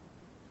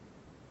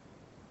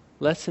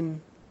 Less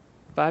than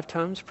 5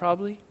 times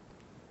probably.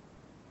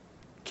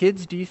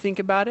 Kids, do you think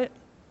about it?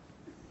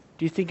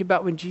 Do you think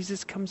about when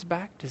Jesus comes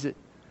back? Does it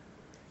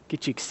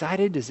get you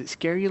excited? Does it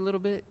scare you a little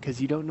bit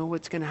because you don't know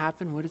what's going to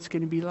happen, what it's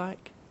going to be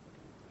like?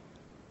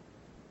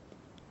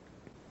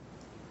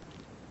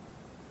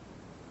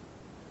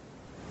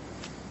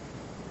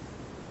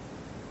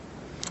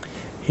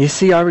 You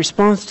see, our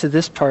response to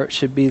this part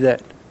should be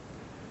that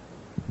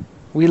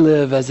we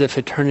live as if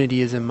eternity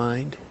is in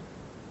mind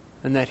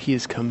and that He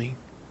is coming.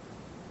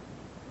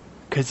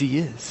 Because He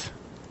is.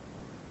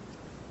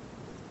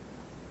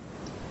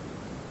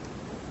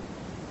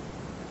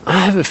 I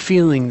have a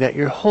feeling that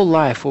your whole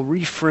life will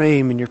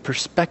reframe and your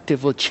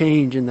perspective will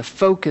change and the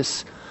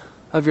focus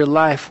of your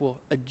life will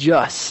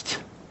adjust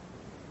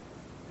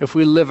if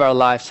we live our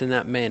lives in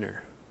that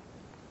manner.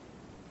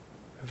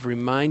 Of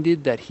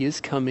reminded that He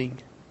is coming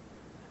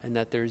and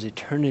that there is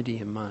eternity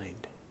in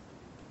mind.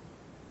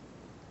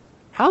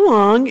 How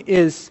long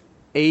is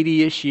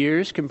 80-ish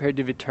years compared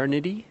to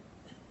eternity?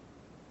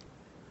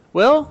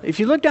 Well, if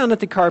you look down at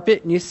the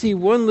carpet and you see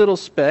one little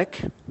speck,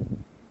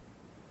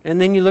 and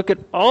then you look at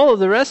all of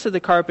the rest of the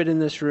carpet in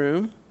this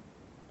room,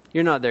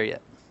 you're not there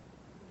yet.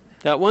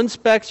 That one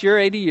speck's your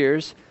 80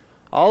 years.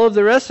 All of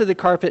the rest of the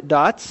carpet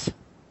dots,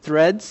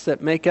 threads that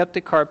make up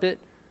the carpet,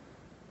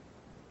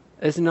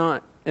 is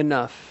not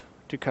enough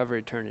to cover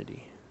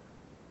eternity.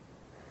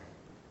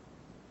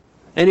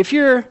 And if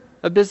you're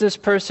a business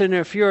person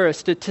or if you're a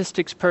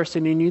statistics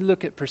person and you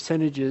look at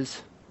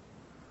percentages,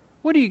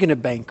 what are you going to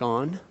bank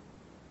on?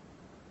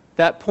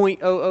 That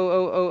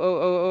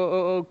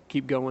 0.0000000,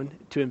 keep going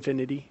to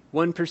infinity,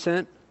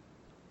 1%?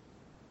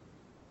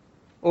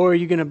 Or are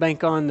you going to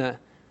bank on the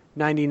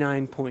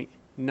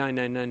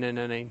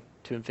 99.99999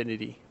 to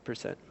infinity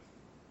percent?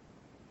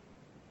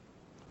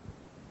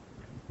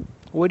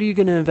 What are you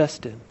going to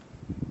invest in?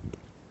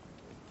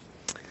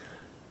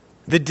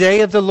 The day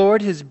of the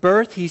Lord, His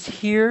birth, He's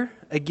here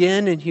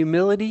again in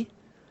humility.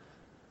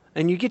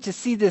 And you get to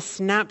see this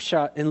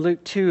snapshot in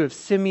Luke 2 of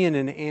Simeon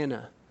and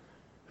Anna,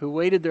 who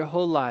waited their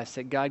whole lives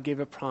that God gave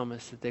a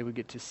promise that they would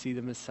get to see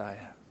the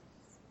Messiah.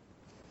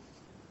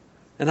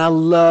 And I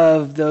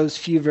love those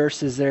few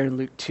verses there in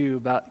Luke 2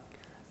 about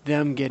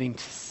them getting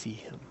to see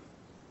Him.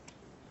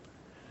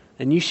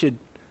 And you should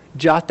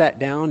jot that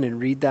down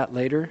and read that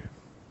later.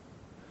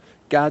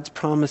 God's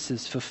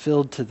promises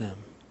fulfilled to them.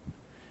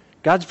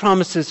 God's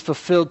promises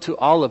fulfilled to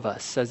all of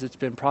us as it's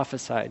been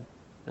prophesied,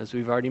 as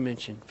we've already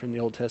mentioned, from the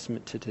Old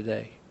Testament to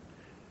today.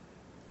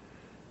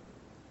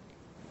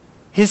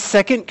 His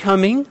second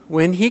coming,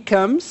 when He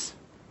comes.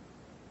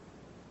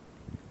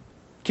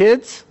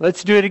 Kids,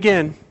 let's do it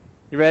again.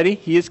 You ready?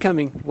 He is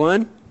coming.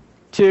 1,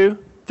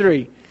 2,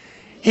 3.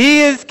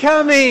 He is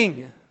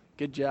coming!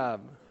 Good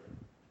job.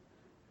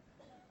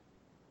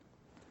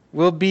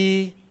 Will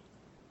be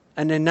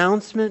an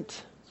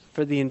announcement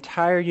for the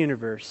entire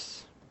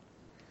universe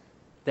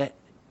that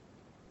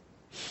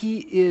He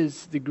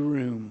is the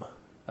groom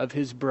of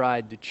His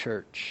bride, the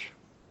church.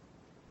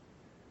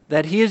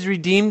 That He has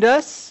redeemed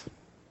us,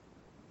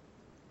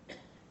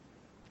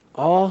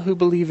 all who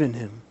believe in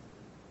Him.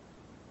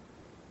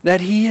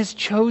 That He has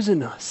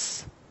chosen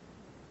us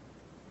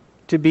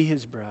to be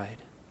His bride.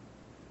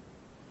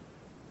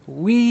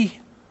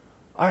 We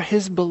are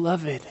His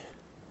beloved.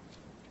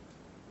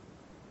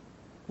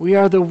 We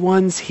are the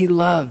ones He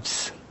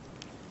loves.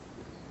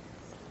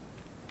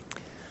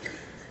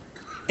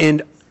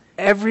 And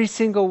every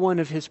single one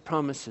of His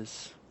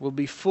promises will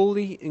be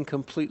fully and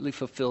completely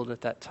fulfilled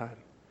at that time.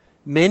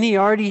 Many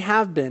already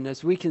have been,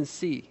 as we can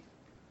see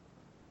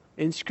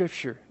in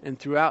Scripture and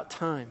throughout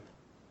time.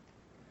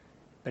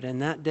 But in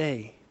that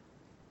day,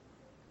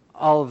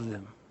 all of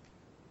them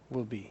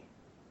will be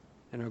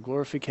in our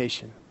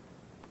glorification.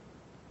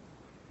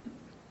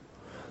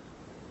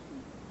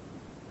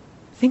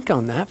 Think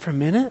on that for a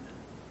minute.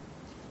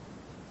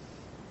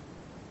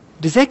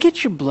 Does that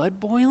get your blood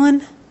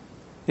boiling?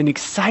 And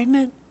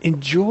excitement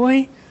and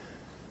joy?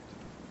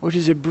 Or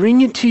does it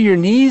bring you to your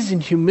knees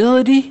in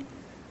humility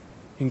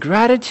and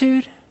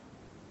gratitude?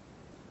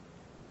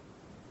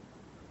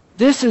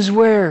 This is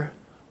where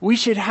we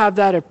should have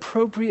that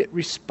appropriate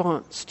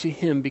response to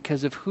Him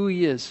because of who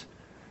He is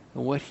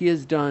and what He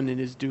has done and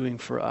is doing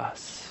for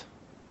us.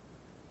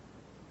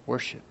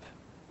 Worship.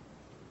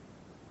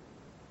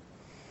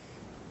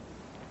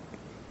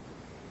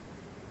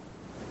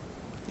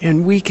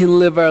 And we can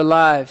live our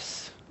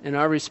lives in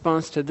our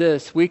response to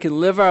this, we can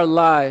live our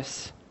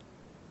lives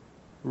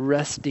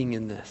resting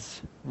in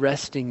this,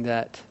 resting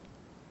that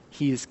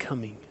He is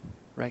coming.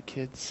 Right,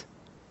 kids?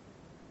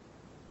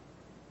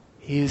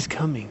 He is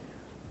coming.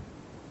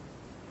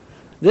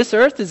 This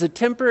earth is a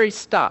temporary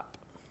stop.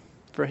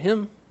 For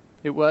Him,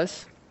 it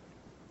was.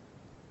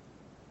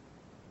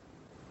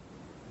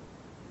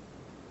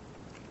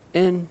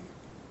 And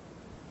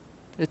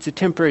it's a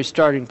temporary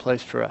starting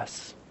place for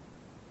us.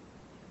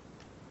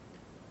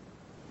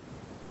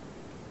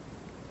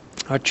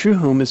 Our true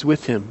home is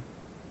with Him.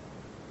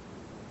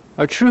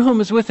 Our true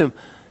home is with Him.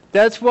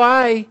 That's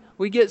why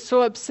we get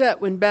so upset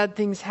when bad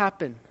things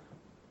happen.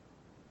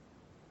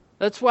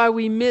 That's why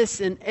we miss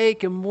and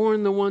ache and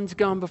mourn the ones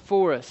gone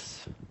before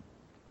us.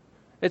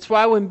 It's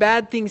why when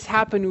bad things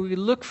happen, we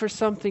look for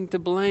something to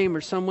blame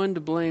or someone to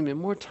blame. And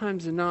more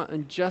times than not,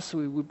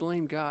 unjustly, we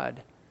blame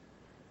God.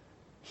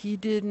 He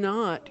did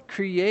not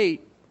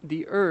create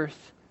the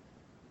earth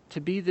to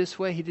be this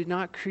way. He did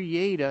not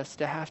create us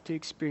to have to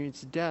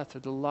experience death or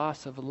the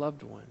loss of a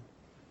loved one.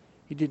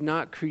 He did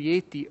not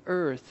create the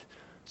earth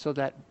so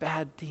that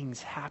bad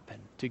things happen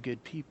to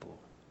good people.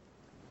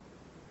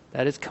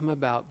 That has come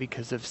about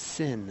because of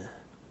sin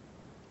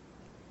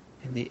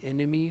and the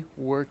enemy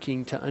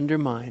working to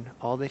undermine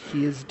all that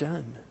He has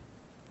done.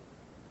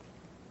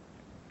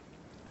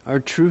 Our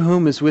true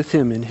home is with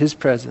Him in His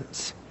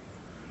presence.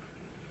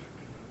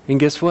 And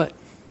guess what?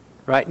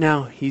 Right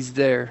now, He's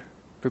there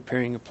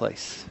preparing a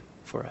place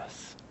for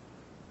us.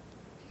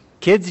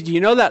 Kids, do you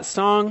know that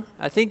song?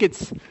 I think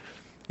is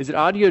it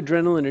Audio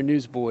Adrenaline or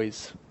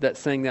Newsboys that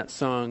sang that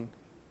song?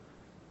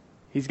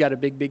 He's got a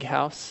big, big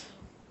house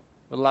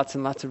with lots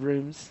and lots of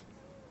rooms.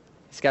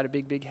 He's got a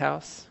big, big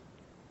house.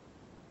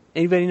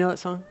 Anybody know that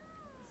song?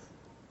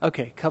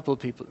 Okay, a couple of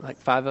people, like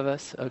 5 of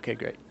us? Okay,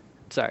 great.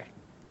 Sorry,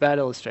 bad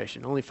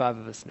illustration. Only 5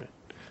 of us know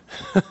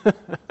it.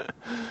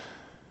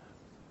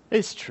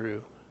 It's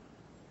true.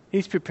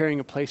 He's preparing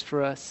a place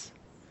for us.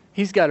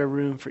 He's got a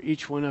room for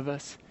each one of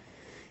us.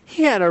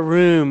 He had a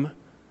room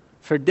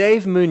for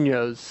Dave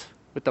Munoz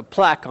with a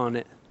plaque on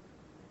it,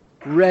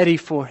 ready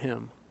for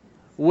him.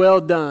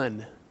 Well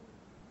done.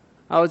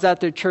 I was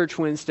at their church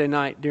Wednesday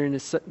night during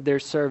their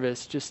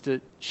service just to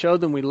show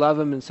them we love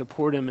them and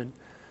support them.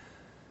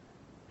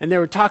 And they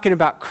were talking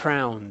about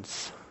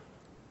crowns.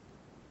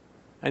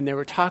 And they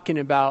were talking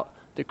about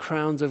the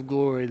crowns of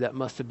glory that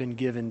must have been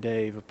given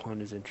Dave upon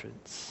his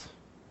entrance.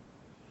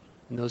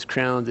 And those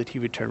crowns that he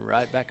would turn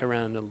right back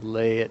around and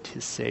lay at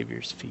his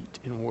Savior's feet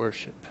in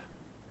worship.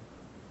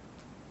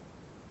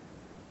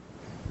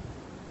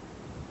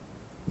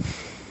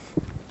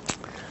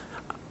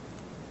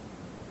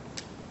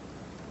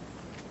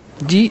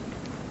 Do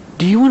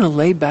you want to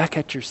lay back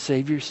at your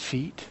Savior's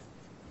feet?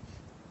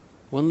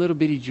 One little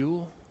bitty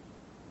jewel?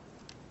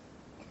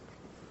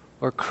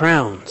 Or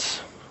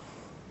crowns?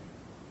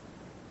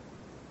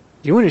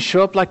 Do you want to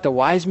show up like the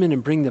wise men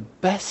and bring the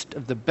best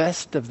of the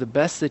best of the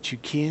best that you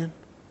can?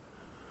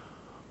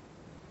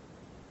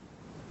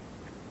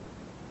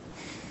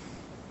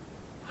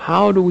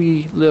 How do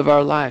we live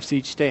our lives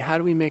each day? How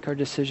do we make our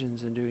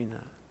decisions in doing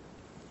that?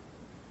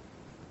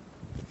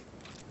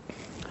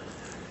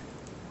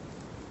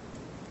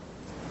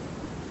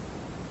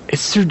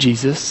 It's through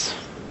Jesus.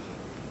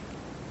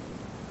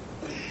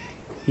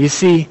 You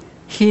see,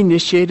 He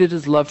initiated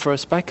His love for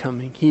us by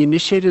coming. He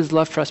initiated His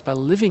love for us by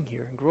living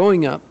here and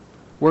growing up,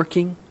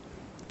 working,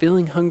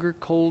 feeling hunger,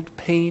 cold,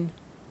 pain,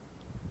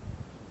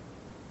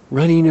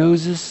 runny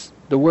noses,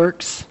 the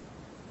works,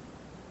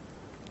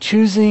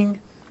 choosing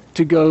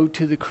to go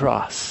to the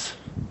cross,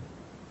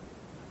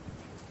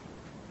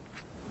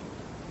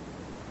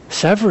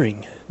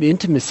 severing the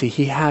intimacy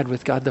He had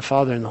with God the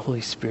Father and the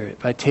Holy Spirit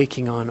by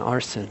taking on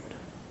our sin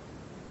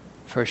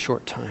for a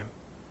short time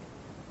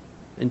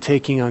and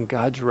taking on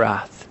God's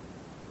wrath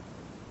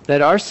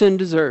that our sin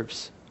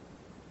deserves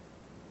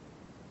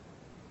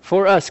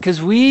for us,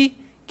 because we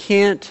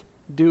can't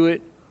do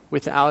it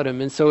without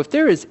Him. And so if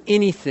there is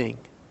anything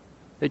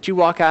that you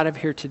walk out of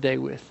here today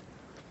with,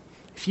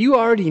 if you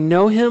already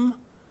know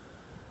Him,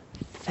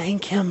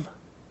 thank Him.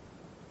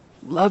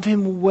 Love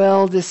Him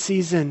well this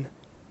season.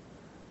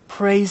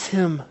 Praise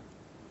Him.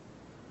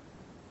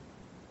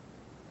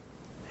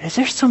 Is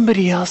there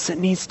somebody else that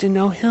needs to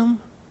know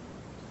Him?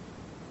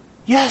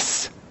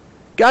 Yes.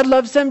 God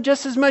loves them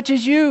just as much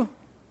as you.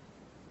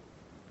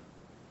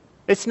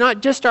 It's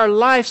not just our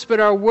lives, but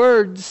our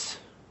words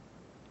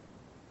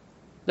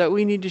that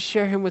we need to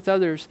share Him with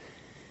others.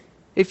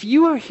 If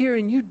you are here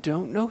and you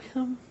don't know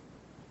Him,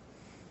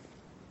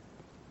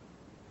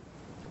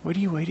 what are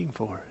you waiting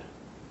for?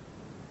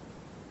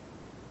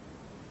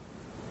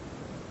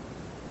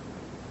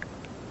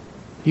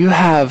 You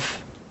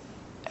have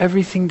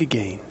everything to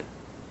gain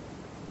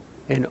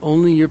and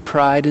only your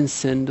pride and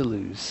sin to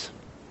lose.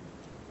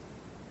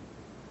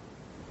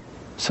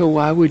 So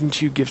why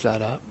wouldn't you give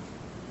that up?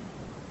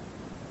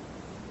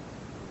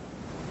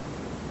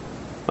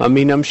 I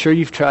mean, I'm sure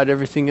you've tried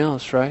everything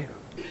else, right?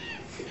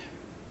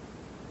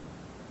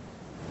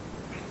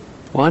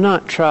 Why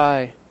not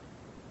try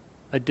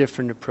a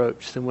different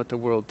approach than what the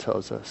world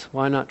tells us?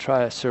 Why not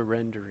try a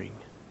surrendering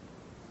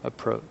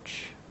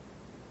approach?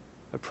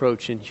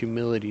 Approach in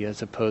humility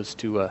as opposed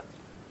to a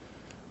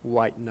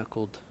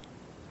white-knuckled,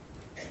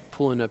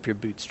 pulling up your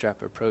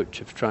bootstrap approach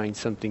of trying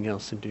something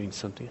else and doing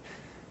something.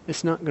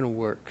 It's not going to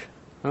work.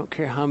 I don't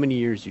care how many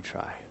years you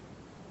try.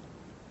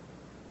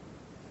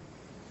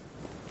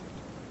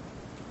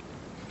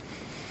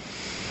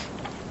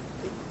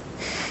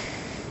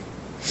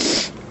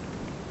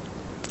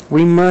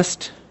 We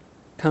must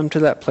come to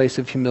that place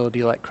of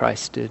humility like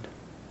Christ did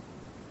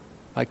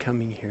by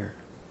coming here.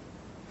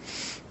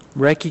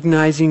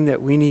 Recognizing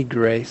that we need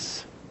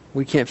grace.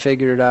 We can't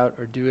figure it out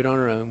or do it on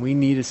our own. We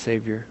need a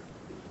Savior.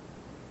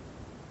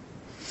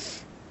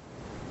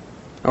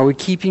 Are we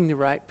keeping the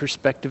right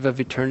perspective of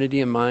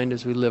eternity in mind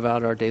as we live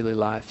out our daily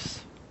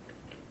lives?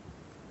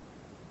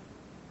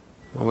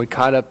 Are we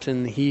caught up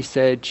in the he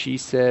said, she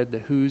said, the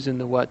who's and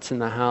the what's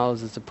and the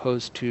how's as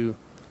opposed to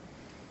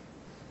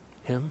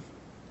Him?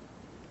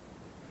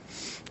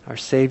 Our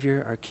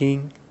Savior, our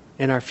King,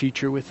 and our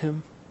future with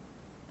Him?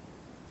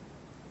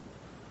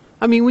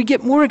 I mean, we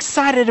get more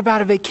excited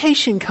about a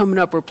vacation coming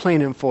up we're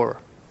planning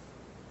for.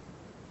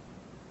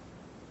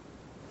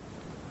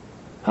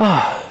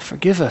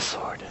 Forgive us,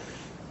 Lord.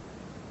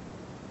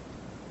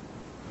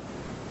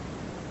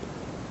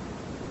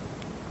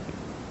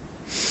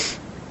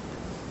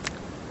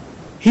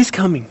 He's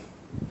coming.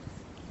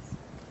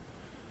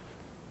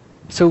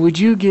 So would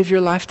you give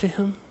your life to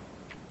Him?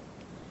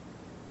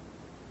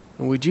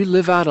 And would you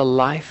live out a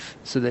life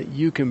so that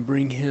you can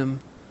bring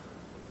Him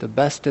the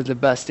best of the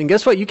best? And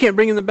guess what? You can't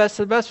bring Him the best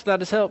of the best without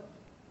His help.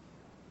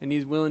 And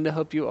He's willing to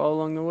help you all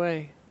along the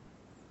way.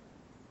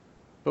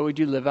 But would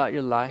you live out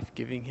your life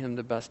giving Him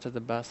the best of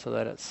the best so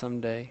that at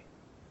someday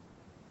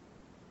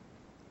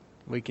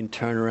we can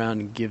turn around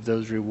and give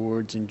those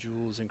rewards and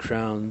jewels and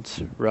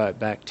crowns right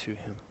back to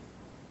Him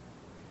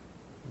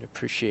in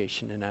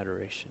appreciation and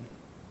adoration?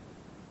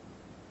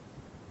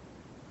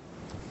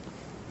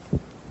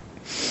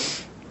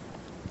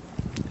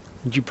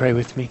 Would you pray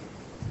with me?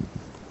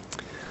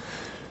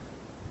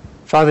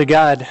 Father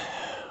God,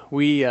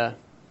 we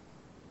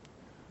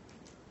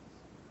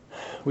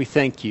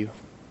thank You.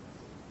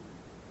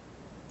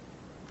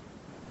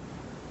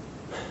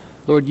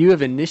 Lord, You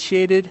have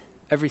initiated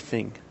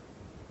everything.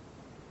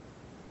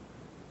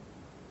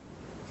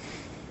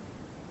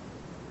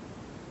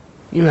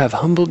 You have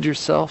humbled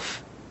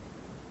Yourself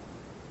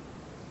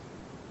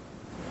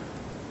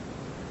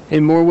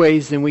in more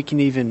ways than we can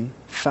even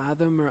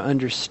fathom or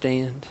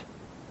understand.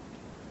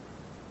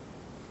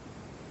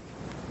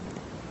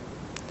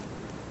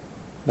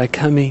 By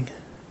coming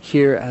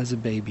here as a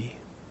baby.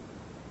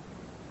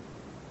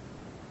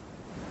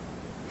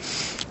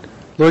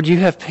 Lord, You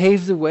have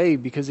paved the way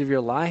because of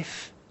Your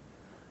life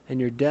and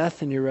Your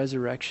death and Your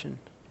resurrection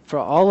for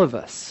all of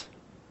us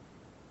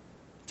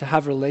to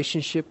have a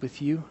relationship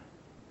with You,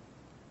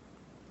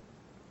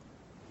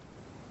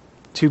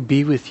 to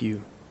be with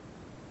You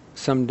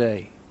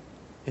someday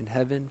in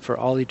heaven for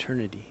all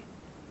eternity.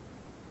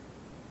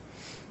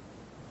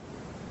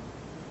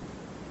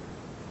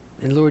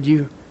 And Lord,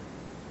 You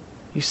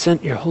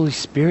sent Your Holy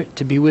Spirit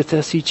to be with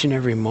us each and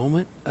every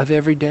moment of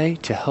every day,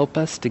 to help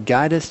us, to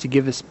guide us, to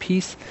give us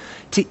peace,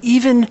 to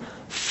even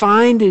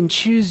find and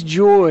choose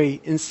joy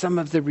in some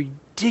of the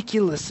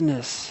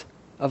ridiculousness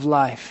of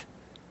life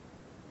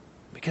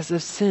because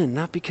of sin,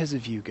 not because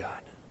of You,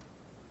 God.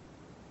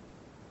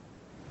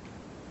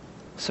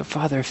 So,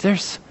 Father, if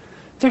there's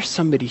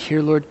somebody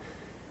here, Lord,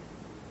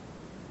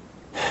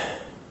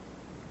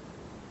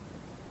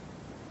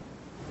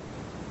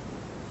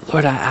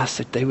 Lord, I ask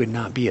that they would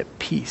not be at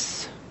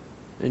peace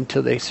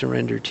until they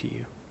surrender to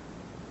You.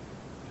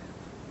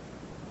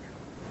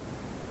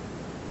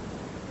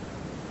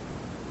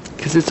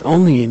 Because it's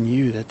only in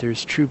You that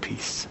there's true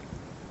peace.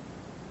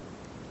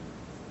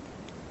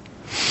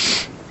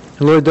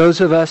 And Lord, those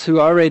of us who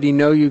already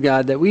know You,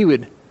 God, that we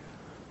would,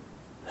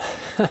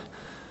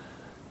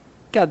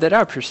 God, that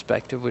our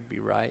perspective would be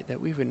right,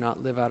 that we would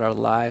not live out our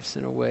lives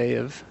in a way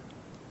of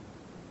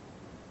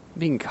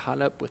being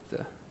caught up with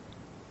the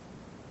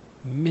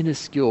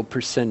minuscule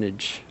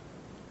percentage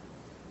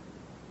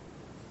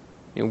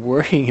and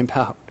worrying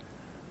about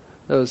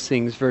those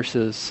things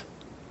versus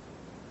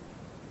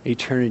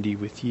eternity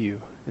with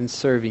You and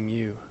serving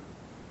You.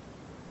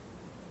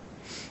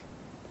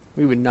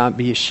 We would not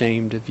be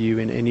ashamed of You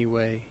in any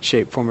way,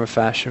 shape, form, or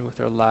fashion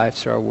with our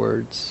lives or our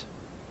words.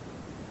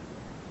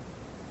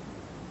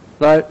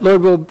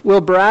 Lord, we'll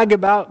brag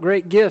about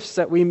great gifts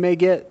that we may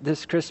get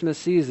this Christmas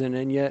season,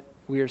 and yet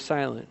we are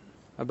silent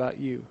about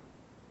You,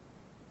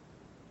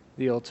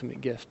 the ultimate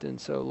gift.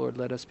 And so, Lord,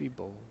 let us be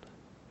bold.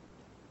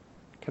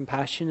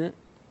 Compassionate,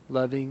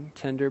 loving,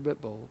 tender, but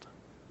bold.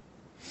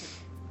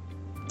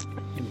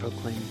 In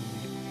proclaiming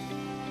You.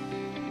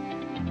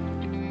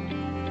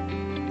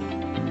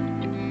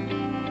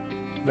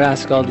 We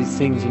ask all these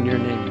things in Your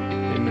name.